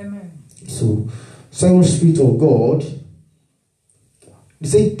Lord. Amen. So, seven Spirit of God, they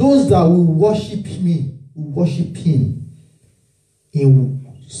say those that will worship me, will worship him in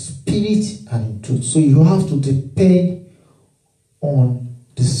spirit and in truth. So you have to depend on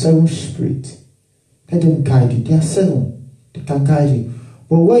the seven Spirit. Let them guide you. There are 7. They can guide you.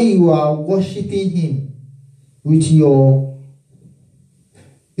 But when you are worshiping him with your,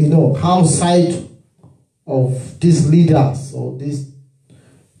 outside of these leaders or these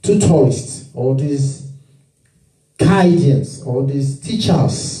tutorists or these guidance or these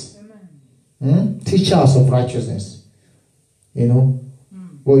teachers, teachers of righteousness,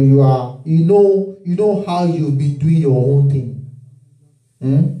 but you know how you've been doing your own thing.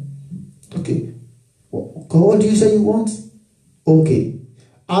 Okay, what do you say you want? Okay,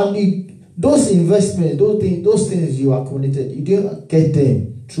 and those investments, those things you accumulated, you didn't get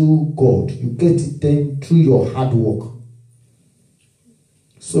them through God. You get them through your hard work.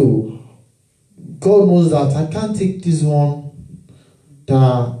 So God knows that I can't take this one.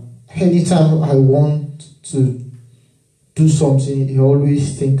 That anytime I want to do something, he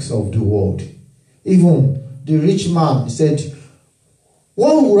always thinks of the world. Even the rich man said,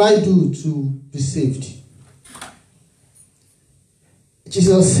 what would I do to be saved?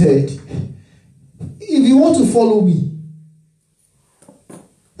 Jesus said, if you want to follow me,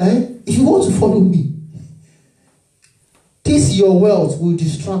 if you want to follow me, this your wealth will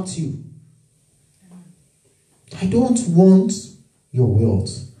distract you. I don't want your wealth.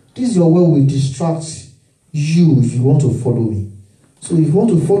 This your wealth will distract you if you want to follow me. So if you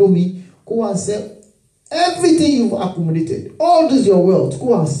want to follow me, go and sell everything you've accumulated. All this your wealth,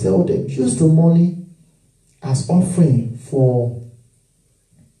 go and sell them. Use the money as offering for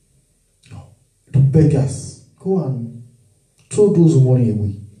the beggars. Go and throw those money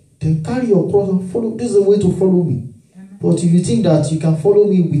away. Then carry your cross and follow. This is the way to follow me. But if you think that you can follow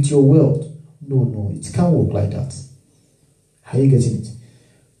me with your wealth, no, it can't work like that. Are you getting it?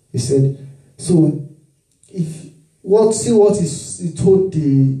 He said, so he told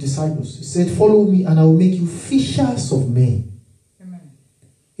the disciples. He said, follow me and I will make you fishers of men. Amen.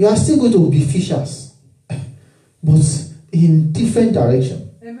 You are still going to be fishers, but in different direction.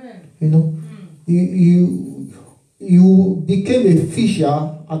 Amen. You became a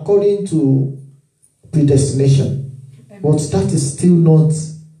fisher according to predestination. Amen. But that is still not,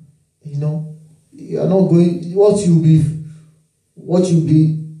 you are not going, what you'll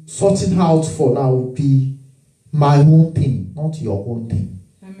be sorting out for now will be my own thing, not your own thing.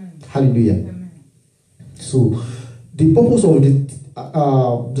 Amen. Hallelujah. Amen. So the purpose of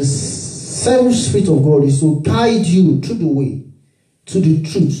the seven Spirit of God is to guide you through the way, to the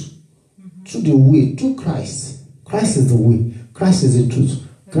truth, through the way, through Christ. Christ is the way, Christ is the truth,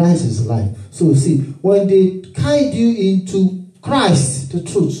 Christ is life. So see, when they guide you into Christ, the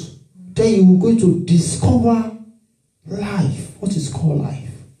truth, then you are going to discover life. What is called life?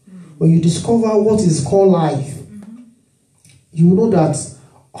 When you discover what is called life, you know that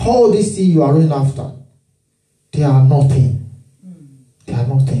all these things you are running after, they are nothing. They are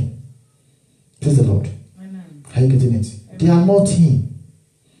nothing. Praise the Lord. Amen. Are you getting it? Amen. They are nothing.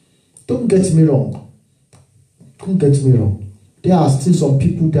 Don't get me wrong. Don't get me wrong. There are still some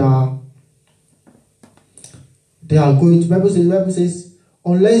people that they are going to. The Bible says,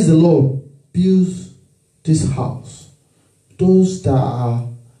 unless the Lord builds this house, those that are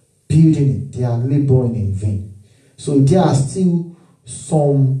building it, they are laboring in vain. So there are still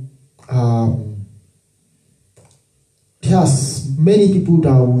some. There are many people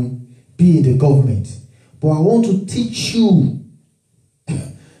that will be in the government, but I want to teach you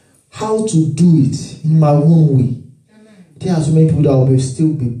how to do it in my own way. Amen. There are so many people that will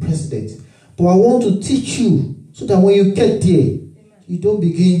still be president, but I want to teach you so that when you get there, amen, you don't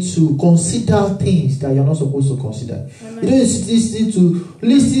begin to consider things that you're not supposed to consider. Amen. You don't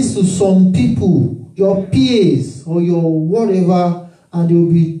listen to some people, your peers or your whatever, and they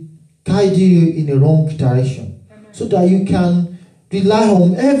will be guiding you in the wrong direction. Amen. So that you can rely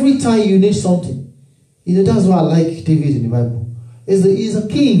on every time you need something. You know, that's why I like David in the Bible. He's a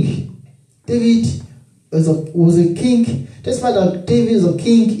king. David was a king. Despite that David is a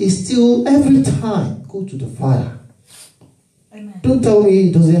king, he still every time go to the fire. Amen. Don't tell me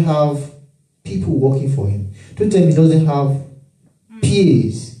he doesn't have people working for him. Don't tell me he doesn't have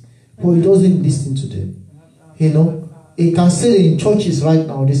peers, but he doesn't listen to them. You know, he can say in churches right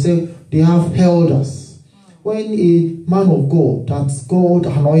now, they say they have elders. When a man of God, that's God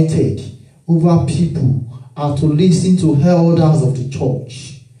anointed over people, are to listen to elders of the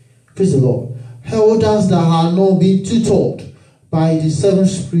church. Praise the Lord. Elders that are not being tutored by the seven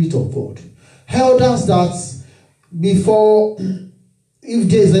Spirit of God. Elders that before, if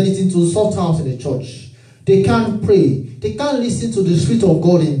there is anything to sort out in the church, they can't pray. They can't listen to the Spirit of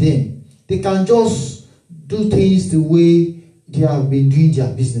God in them. They can just do things the way they have been doing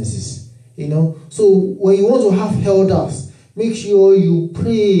their businesses. You know, so when you want to have elders, make sure you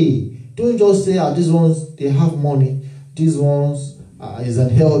pray. Don't just say, these ones, they have money. These ones is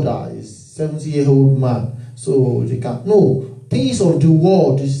an elder, is 70-year-old man. So they can't. No, things of the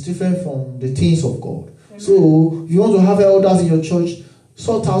world is different from the things of God. Amen. So if you want to have elders in your church,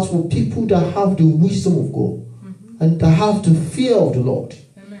 sort out for people that have the wisdom of God, and that have the fear of the Lord.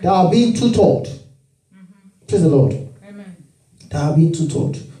 Amen. That are being tutored. Praise the Lord. Amen. That are being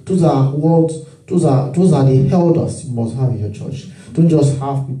tutored. Those are the elders you must have in your church. Don't just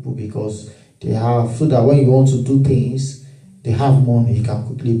have people because they have, so that when you want to do things, they have money, you can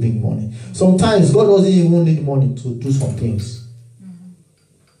quickly bring money. Sometimes God doesn't even need money to do some things.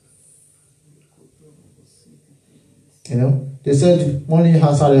 You know, they said money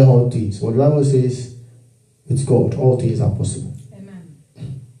has all things. But the Bible says, with God, all things are possible. Amen.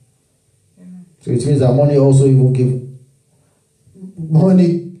 Amen. So it means that money also even give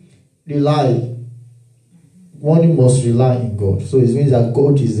money. Money must rely in God. So it means that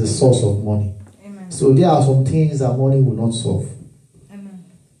God is the source of money. Amen. So there are some things that money will not solve. Amen.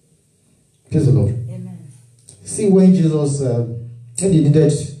 Praise the Lord. Amen. See, when Jesus, when they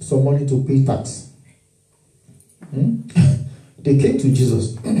needed some money to pay tax, they came to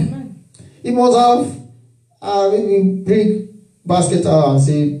Jesus. Amen. He must have maybe bring basket out and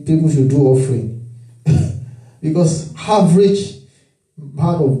say people should do offering. Because average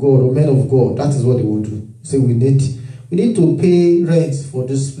man of God or men of God, that is what they will do. Say we need to pay rent for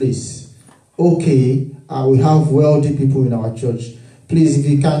this place. Okay, we have wealthy people in our church. Please, if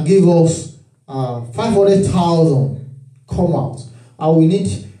you can give us 500,000, come out. We need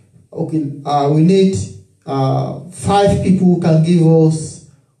 5 people who can give us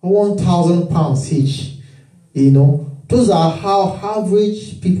 1,000 pounds each. You know, those are how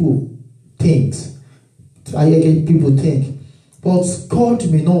average people think. People think. But God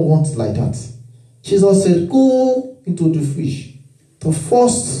may not want like that. Jesus said, go into the fish. The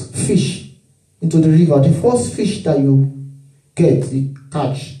first fish into the river, the first fish that you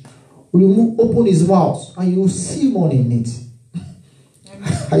catch, will open his mouth and you will see money in it.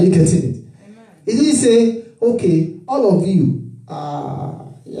 Are you getting it? Amen. He didn't say, okay, all of you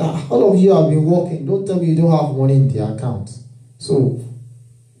have been working. Don't tell me you don't have money in the account. So,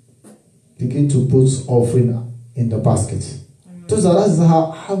 begin to put offering in the basket. That's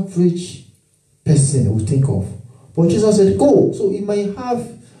how average person will think of. But Jesus said, go. So he might have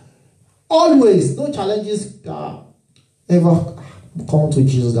always no challenges that ever come to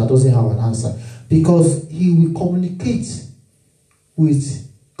Jesus that doesn't have an answer. Because he will communicate with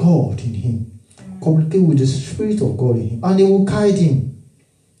God in him. Communicate with the Spirit of God in him. And he will guide him.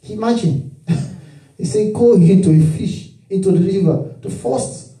 Imagine. He said, go into a fish, into the river. The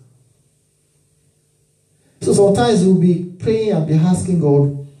first. So sometimes we'll be praying and be asking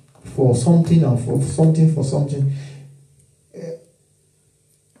God for something and for something.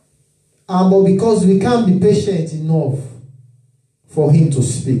 But because we can't be patient enough for him to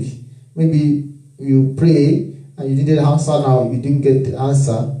speak. Maybe you pray and you didn't answer now, you didn't get the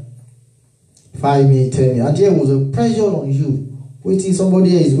answer. 5 minutes, 10 minutes. And there was a pressure on you.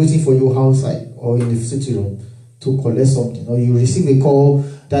 Somebody is waiting for you outside or in the sitting room to collect something. Or you receive a call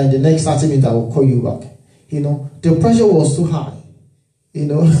that in the next 30 minutes I will call you back. The pressure was too high.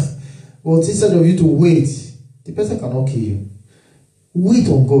 But instead of you to wait, the person cannot kill you. Wait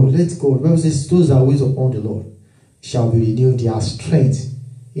on God. Let God. The Bible says, those that wait upon the Lord shall be renewed their strength.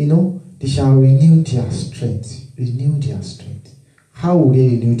 They shall renew their strength. Renew their strength. How will they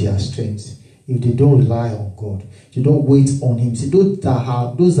renew their strength? If they don't rely on God, they don't wait on him. See, those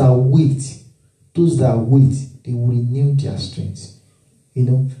that wait, they will renew their strength. They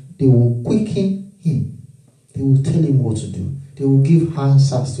will quicken him. They will tell him what to do. They will give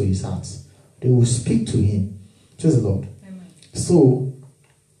answers to his heart. They will speak to him. Praise the Lord. Amen. So,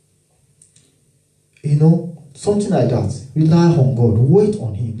 something like that. Rely on God. Wait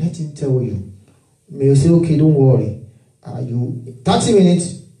on him. Let him tell you. May you say, okay, don't worry. 30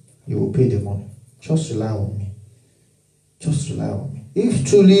 minutes, you will pay the money. Just rely on me. Just rely on me. If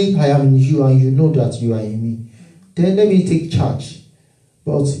truly I am in you and you know that you are in me, then let me take charge.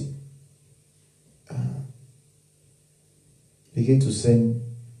 But begin to send,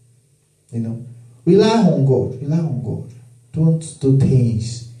 rely on God. Rely on God. Don't do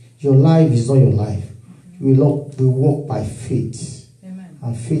things. Your life is not your life. We walk by faith. Amen.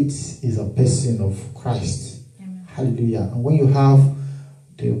 And faith is a person of Christ. Amen. Hallelujah. And when you have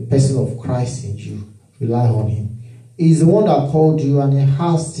the person of Christ in you, rely on him. He's the one that called you, and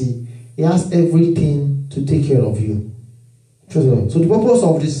he has everything to take care of you. So the purpose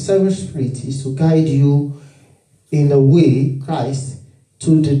of the seven spirit is to guide you in a way, Christ,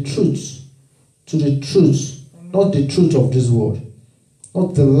 to the truth. To the truth. Not the truth of this world.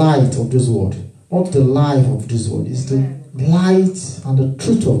 Not the light of this world. Not the life of this world. It's the light and the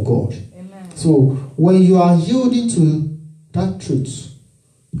truth of God. Amen. So when you are yielding to that truth,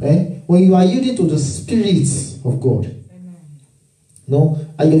 when you are yielding to the Spirit of God,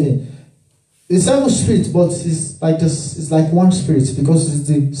 I get it. The seven spirits, but it's like this. It's like one spirit, because it's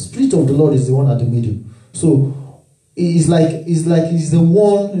the Spirit of the Lord is the one at the middle. So it's the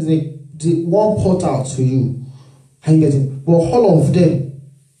one portal to you. How you get it? But all of them,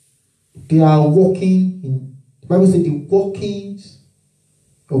 they are walking in. The Bible says the workings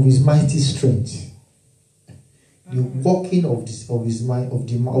of His mighty strength. The working of His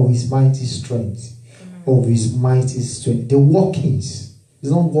mighty strength. Of His mighty strength. The workings. It's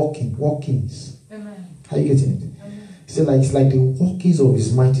not walking, workings. Amen. How you getting it? Amen. It's like the workings of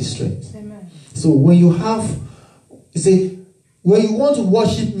His mighty strength. Amen. So when you when you want to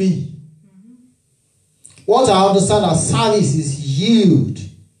worship me, what I understand as service is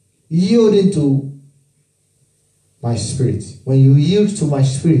yielding to my spirit. When you yield to my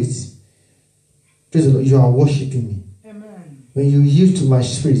spirit, praise the Lord, you are worshiping me. Amen. When you yield to my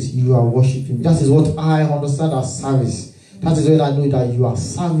spirit, you are worshiping me. That is what I understand as service. That is when I know that you are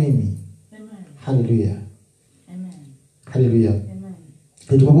serving me. Amen. Hallelujah. Amen. Hallelujah. Amen.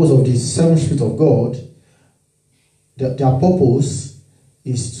 And the purpose of the seven Spirit of God, their purpose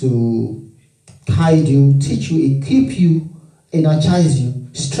is to guide you, teach you, equip you, energize you,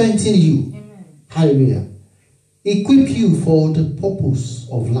 strengthen you. Amen. Hallelujah. Equip you for the purpose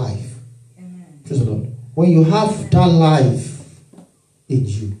of life. Amen. Praise the Lord. When you have that life in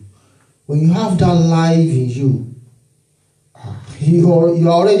you, when you have that life in you, you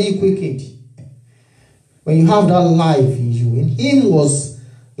are already quickened. When you have that life in you, in Him was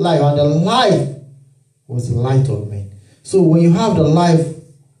life, and the life was the light of men. So when you have the life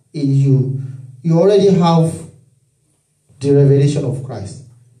in you, you already have the revelation of Christ.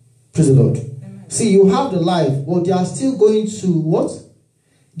 Praise the Lord. Amen. See, you have the life, but they are still going to what?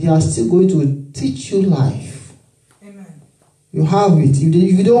 They are still going to teach you life. Amen. You have it.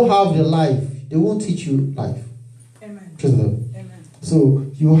 If you don't have the life, they won't teach you life. Amen. Praise the Lord. Amen. So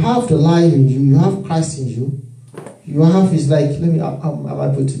you have the life in you. You have Christ in you. You have is like, let me, how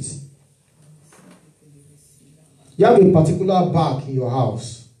I put it? You have a particular bag in your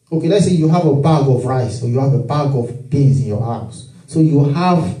house. Okay, let's say you have a bag of rice, or you have a bag of beans in your house. So you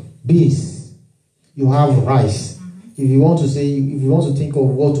have beans, you have rice. If you want to think of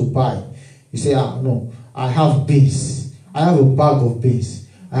what to buy, you say, no, I have beans. I have a bag of beans.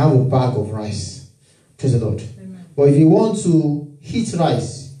 I have a bag of rice. Praise the Lord. Amen. But if you want to eat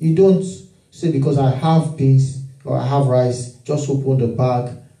rice, you don't say, because I have beans or I have rice, just open the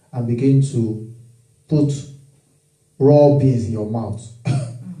bag and begin to put raw beans in your mouth.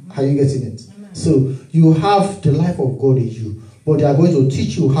 Are you getting it? So you have the life of God in you, but they are going to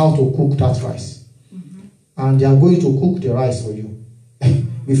teach you how to cook that rice. And they are going to cook the rice for you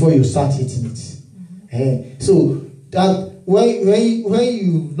before you start eating it. So that when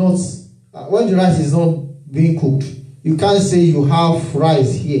the rice is not being cooked, you can't say you have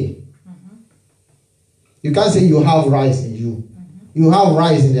rice here. You can't say you have rice in you. You have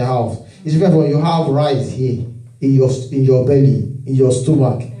rice in the house. It's different from you have rice here in your belly, in your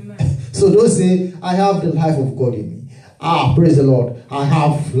stomach. So don't say, I have the life of God in me. Praise the Lord. I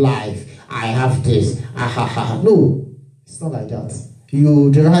have life. I have this. No, it's not like that.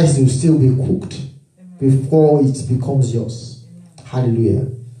 The rice will still be cooked before it becomes yours. Hallelujah.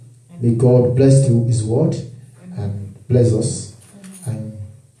 May God bless you His word and bless us and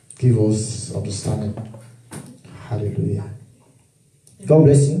give us understanding. Hallelujah. God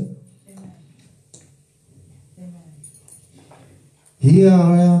bless you. Here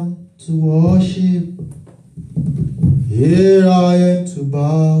I am to worship. Here I am to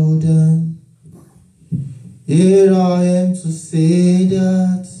bow down. Here I am to say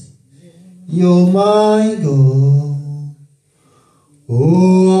that you're my God.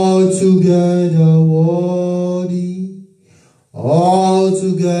 Oh, altogether worthy,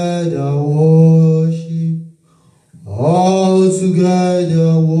 altogether worship,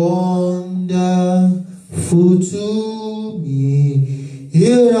 altogether wonderful to me.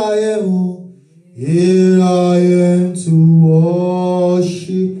 Here I am to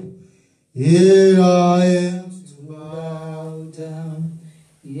worship. Here I am to bow down.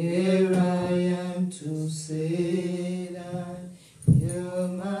 Here I am to say that you're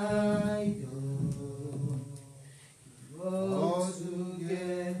my God.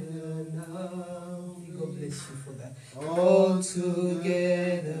 Altogether lovely. God bless you for that.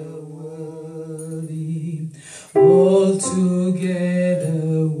 Altogether worthy.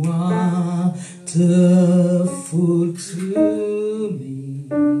 Altogether wonderful to me.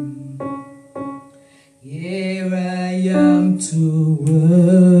 Here I am to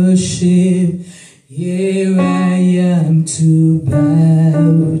worship. Here I am to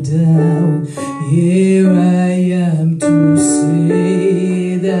bow down. Here I am to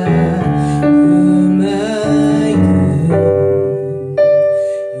say that you're my God.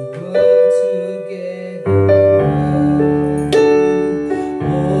 You're altogether wonderful to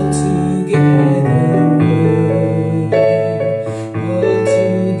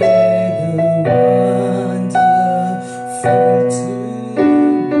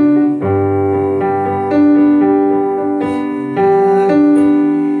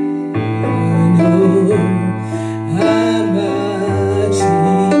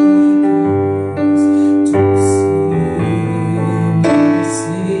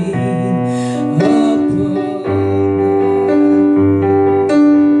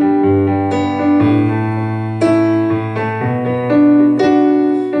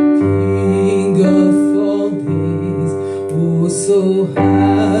so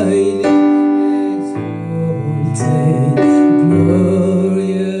highly exalted,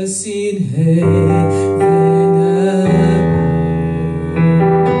 glorious in heaven above.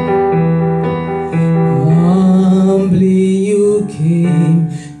 Humbly you came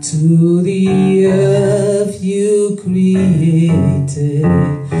to the earth you created.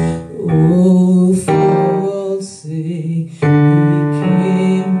 Oh, for all sake He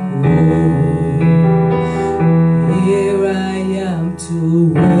came home. Here I am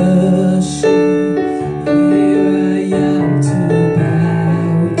to worship. Here I am to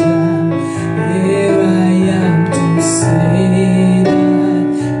bow down. Here I am to say that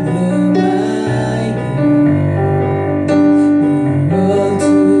you're my God.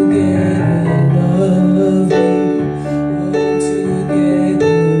 Altogether lovely,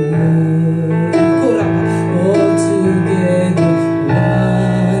 altogether altogether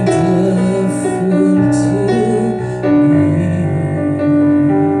wonderful to me.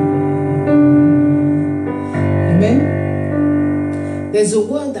 Amen. There's a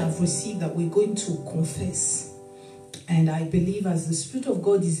word I've received that we're going to confess, and I believe as the Spirit of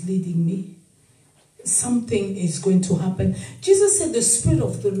God is leading me, something is going to happen. Jesus said, the Spirit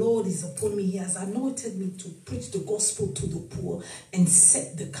of the Lord is upon me. He has anointed me to preach the gospel to the poor and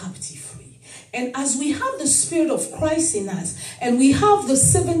set the captive free. And as we have the Spirit of Christ in us, and we have the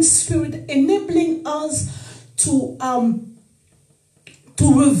seventh Spirit enabling us to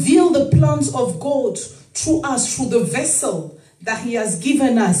reveal the plans of God through us, through the vessel that He has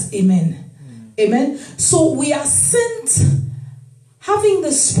given us. Amen. Amen. So we are sent, having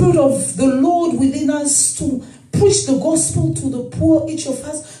the Spirit of the Lord within us, to preach the gospel to the poor, each of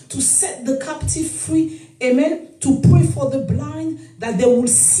us, to set the captive free. amen, to pray for the blind that they will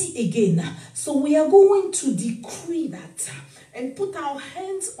see again. So we are going to decree that and put our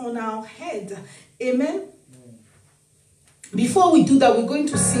hands on our head. Amen. Before we do that, we're going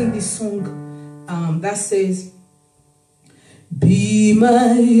to sing this song that says, be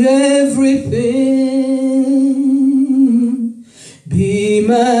my everything, be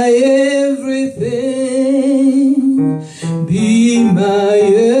my everything, be my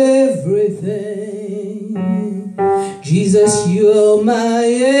everything. Jesus, you're my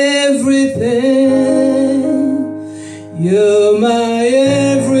everything, you're my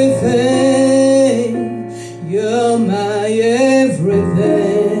everything, you're my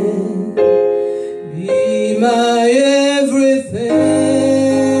everything, be my everything,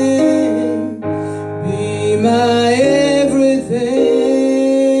 be my everything,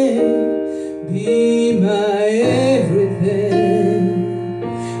 be my everything,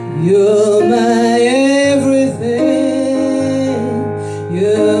 you're my everything,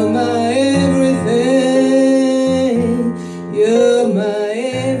 you're my everything, you're my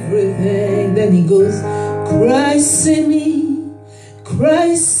everything. Then he goes, Christ in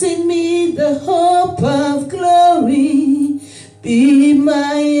me, the hope of glory, be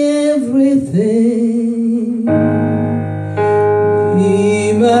my everything,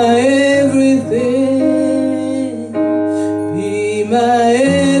 be my everything, be my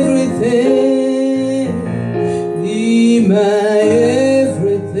everything, be my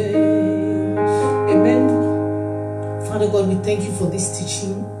everything. Amen. Father God, we thank you for this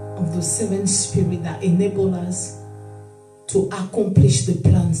teaching of the seven spirit that enable us to accomplish the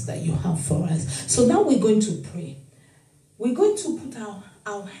plans that you have for us. So now we're going to pray. We're going to put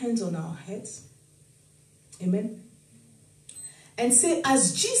our hands on our heads. Amen. And say,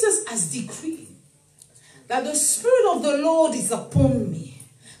 as Jesus has decreed, that the Spirit of the Lord is upon me.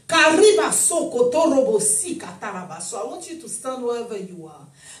 So I want you to stand wherever you are.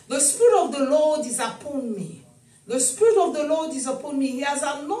 The Spirit of the Lord is upon me. The Spirit of the Lord is upon me. He has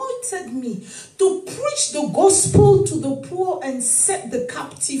anointed me to preach the gospel to the poor and set the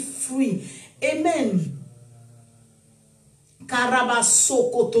captive free. Amen.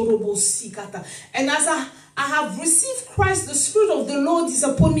 And as I have received Christ, the Spirit of the Lord is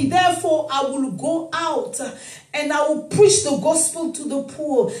upon me. Therefore, I will go out and I will preach the gospel to the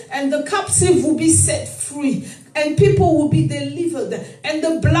poor, and the captive will be set free, and people will be delivered, and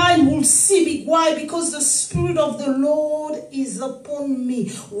the blind will see. Why? Because the Spirit of the Lord is upon me,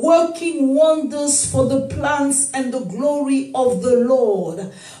 working wonders for the plans and the glory of the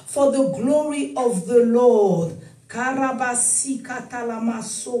Lord. For the glory of the Lord. Karabasi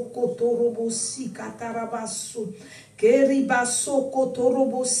katalamaso kotorobosi katarabaso. Keribaso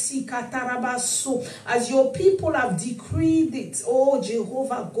kotorobosi katarabaso. As your people have decreed it, oh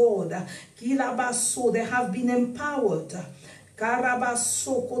Jehovah God, Kilabaso, they have been empowered.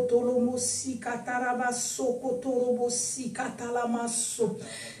 Karabaso kotorobosi katarabaso kotorobosi katalamaso.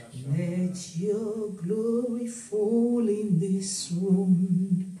 Let your glory fall in this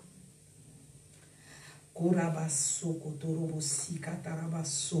room. Korabaso kotorobosi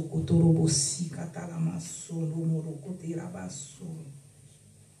katarabaso kotorobosi katalamaso lomoro kotirabaso.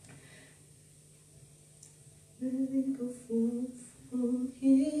 Let it go forth,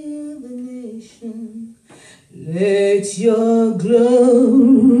 heal the nation. Let your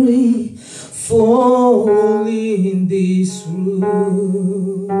glory fall in this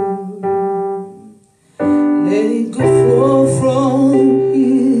room. Let it go forth from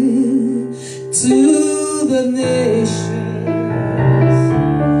here to the nations.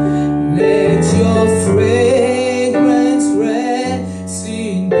 Let your fragrance rest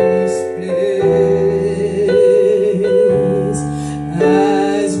in this place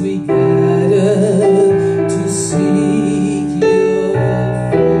as we gather to seek your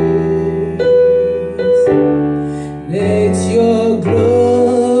face. Let your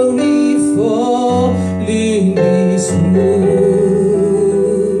glory fall in this room.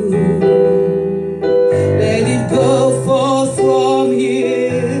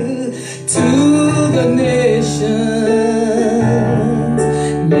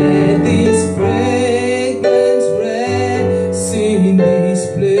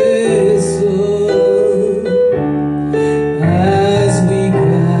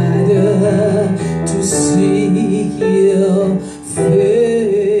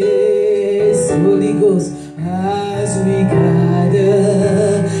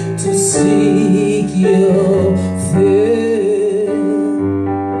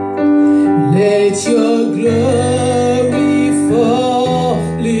 Let your glory fall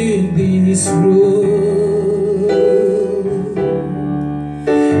in this room.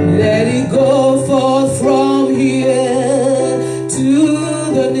 Let it go forth from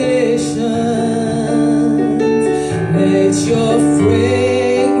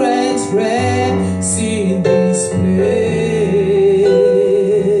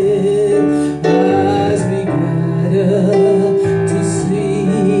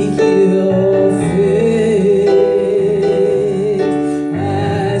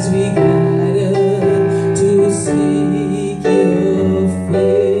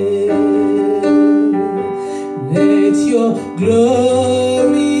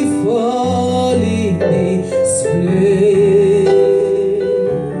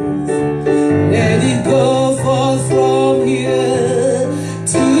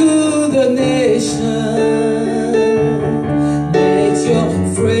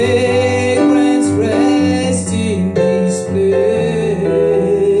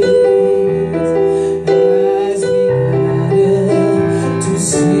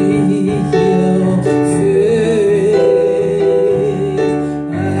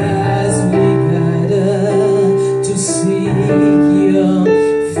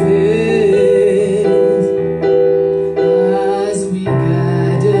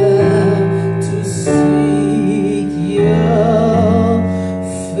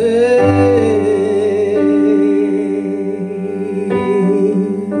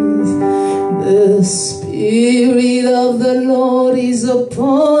The Spirit of the Lord is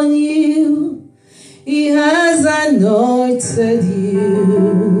upon you. He has anointed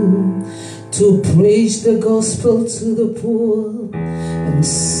you to preach the gospel to the poor and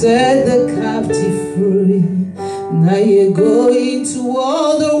set the captive free. Now you're going to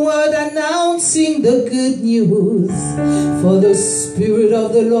all the world announcing the good news. For the Spirit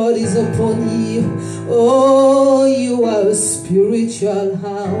of the Lord is upon you. Oh, you are a spiritual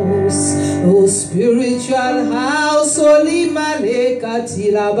house. Oh, spiritual house. Holy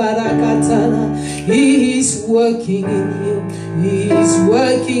Malekatila Barakatana. He is working in you. He is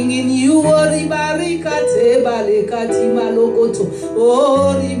working in you. Ori Barikate Balekati Malokoto.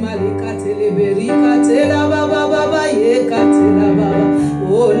 Ori Malekate Leberikate La Baba Baba Yekate La Baba.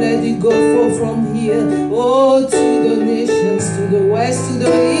 Oh, let it go from here. Oh, to the nations, to the west, to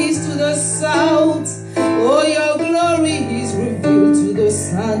the east, to the south. Oh, your glory is revealed to the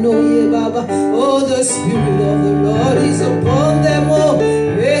sun. Oh, yeah, Baba. Oh, the Spirit of the Lord is upon them. Oh,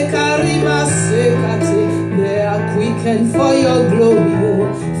 they are quickened for your glory.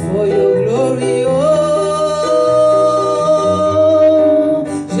 Oh, for your glory. Oh,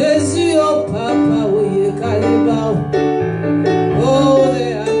 Jésus, oh, Papa. Oh, yeah, Kaleba. Oh,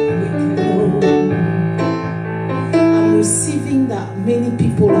 they are quickened. Oh, I'm receiving that many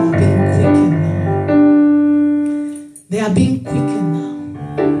people are being quickened. They are being quickened now.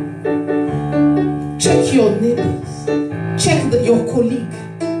 Check your neighbors. Check your colleague.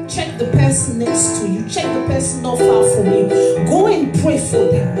 Check the person next to you. Check the person not far from you. Go and pray for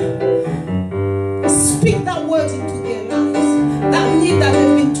them. Speak that word into their lives. That need that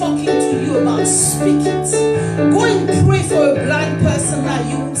they've been talking to you about, speak it. Go and pray for a blind person that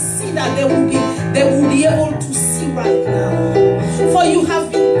you will see that they will be able to see right now. For you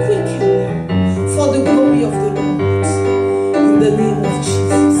have been quickened for the glory of the Lord. In the name of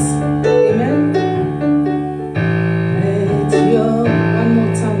Jesus. Amen. One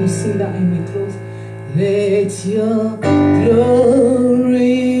more time we sing that and we close. Let your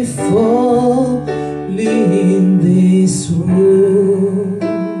glory fall in this room.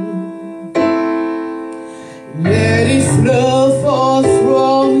 Let it flow forth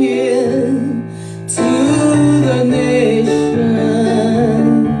from here to the nations.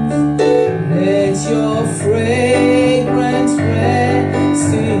 Let your fragrance rest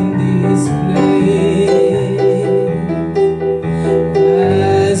in this place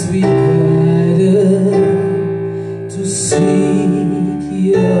as we gather to seek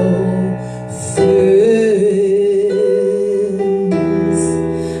your face.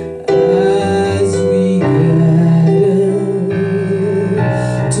 As we gather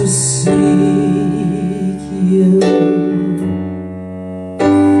to seek your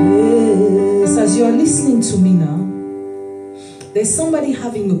face. As you are listening to me now, there's somebody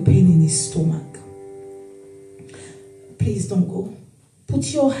having a pain in his stomach. Please don't go.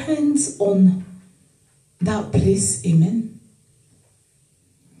 Put your hands on that place. Amen.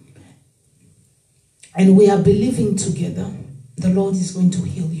 And we are believing together. The Lord is going to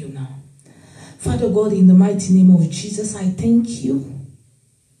heal you now. Father God, in the mighty name of Jesus, I thank you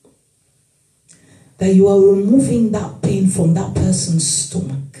that you are removing that pain from that person's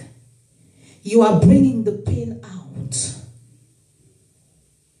stomach. You are bringing the pain out.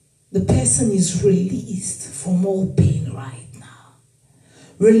 The person is released from all pain right now.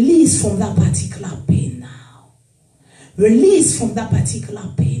 Release from that particular pain now. Release from that particular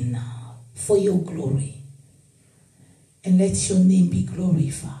pain now for your glory. And let your name be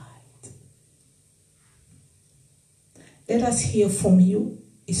glorified. Let us hear from you.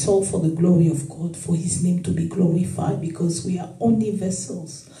 It's all for the glory of God, for his name to be glorified, because we are only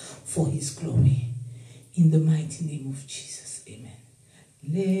vessels for his glory. In the mighty name of Jesus. Amen.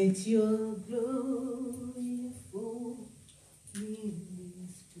 Let your glory fall in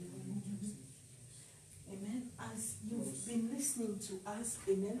this place. Amen. As you've been listening to us,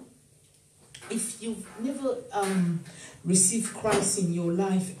 amen. If you've never received Christ in your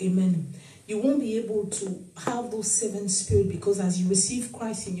life, amen, you won't be able to have those seven spirits, because as you receive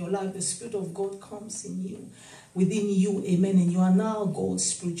Christ in your life, the Spirit of God comes in you, within you, amen, and you are now God's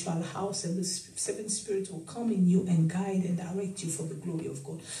spiritual house, and the seven spirits will come in you and guide and direct you for the glory of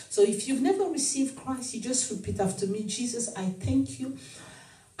God. So if you've never received Christ, you just repeat after me. Jesus, I thank you.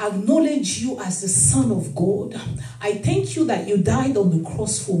 Acknowledge you as the Son of God. I thank you that you died on the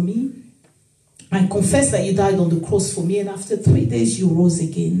cross for me. I confess that you died on the cross for me, and after 3 days you rose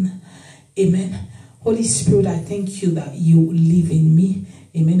again. Amen. Holy Spirit, I thank you that you live in me.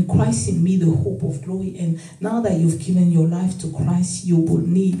 Amen. Christ in me, the hope of glory. And now that you've given your life to Christ, you will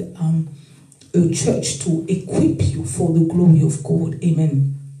need a church to equip you for the glory of God.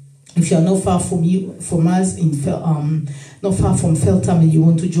 Amen. If you are not far from us not far from Feltham, and you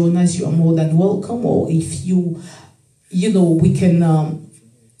want to join us, you are more than welcome. Or if we can,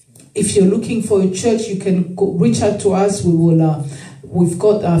 if you're looking for a church, you can reach out to us. We will. We've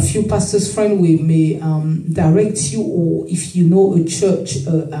got a few pastors' friends. We may direct you, or if you know a church,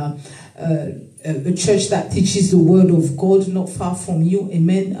 a church that teaches the word of God not far from you,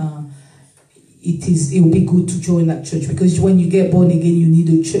 amen. It will be good to join that church, because when you get born again, you need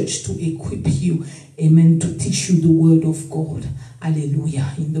a church to equip you, amen, to teach you the word of God.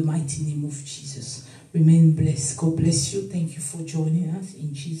 Hallelujah. In the mighty name of Jesus. Remain blessed. God bless you. Thank you for joining us.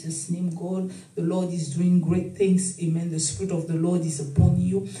 In Jesus' name, God, the Lord is doing great things. Amen. The Spirit of the Lord is upon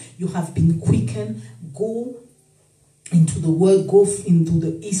you. You have been quickened. Go into the word, go into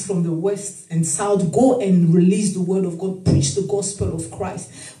the east from the west and south. Go and release the word of God. Preach the gospel of Christ.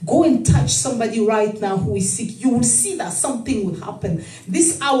 Go and touch somebody right now who is sick. You will see that something will happen.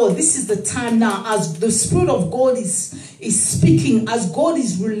 This hour, this is the time now, as the Spirit of God is speaking, as God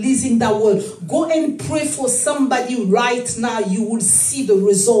is releasing that word. Go and pray for somebody right now. You will see the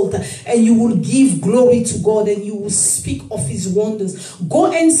result, and you will give glory to God, and you will speak of his wonders. Go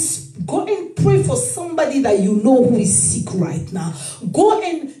and pray for somebody that you know who is sick right now. Go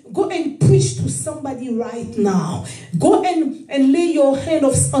and preach to somebody right now. Go and lay your hand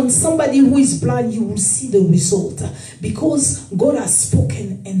on somebody who is blind. You will see the result, because God has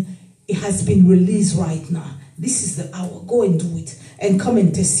spoken and it has been released right now. This is the hour. Go and do it, and come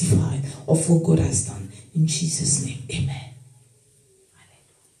and testify of what God has done. In Jesus' name, amen.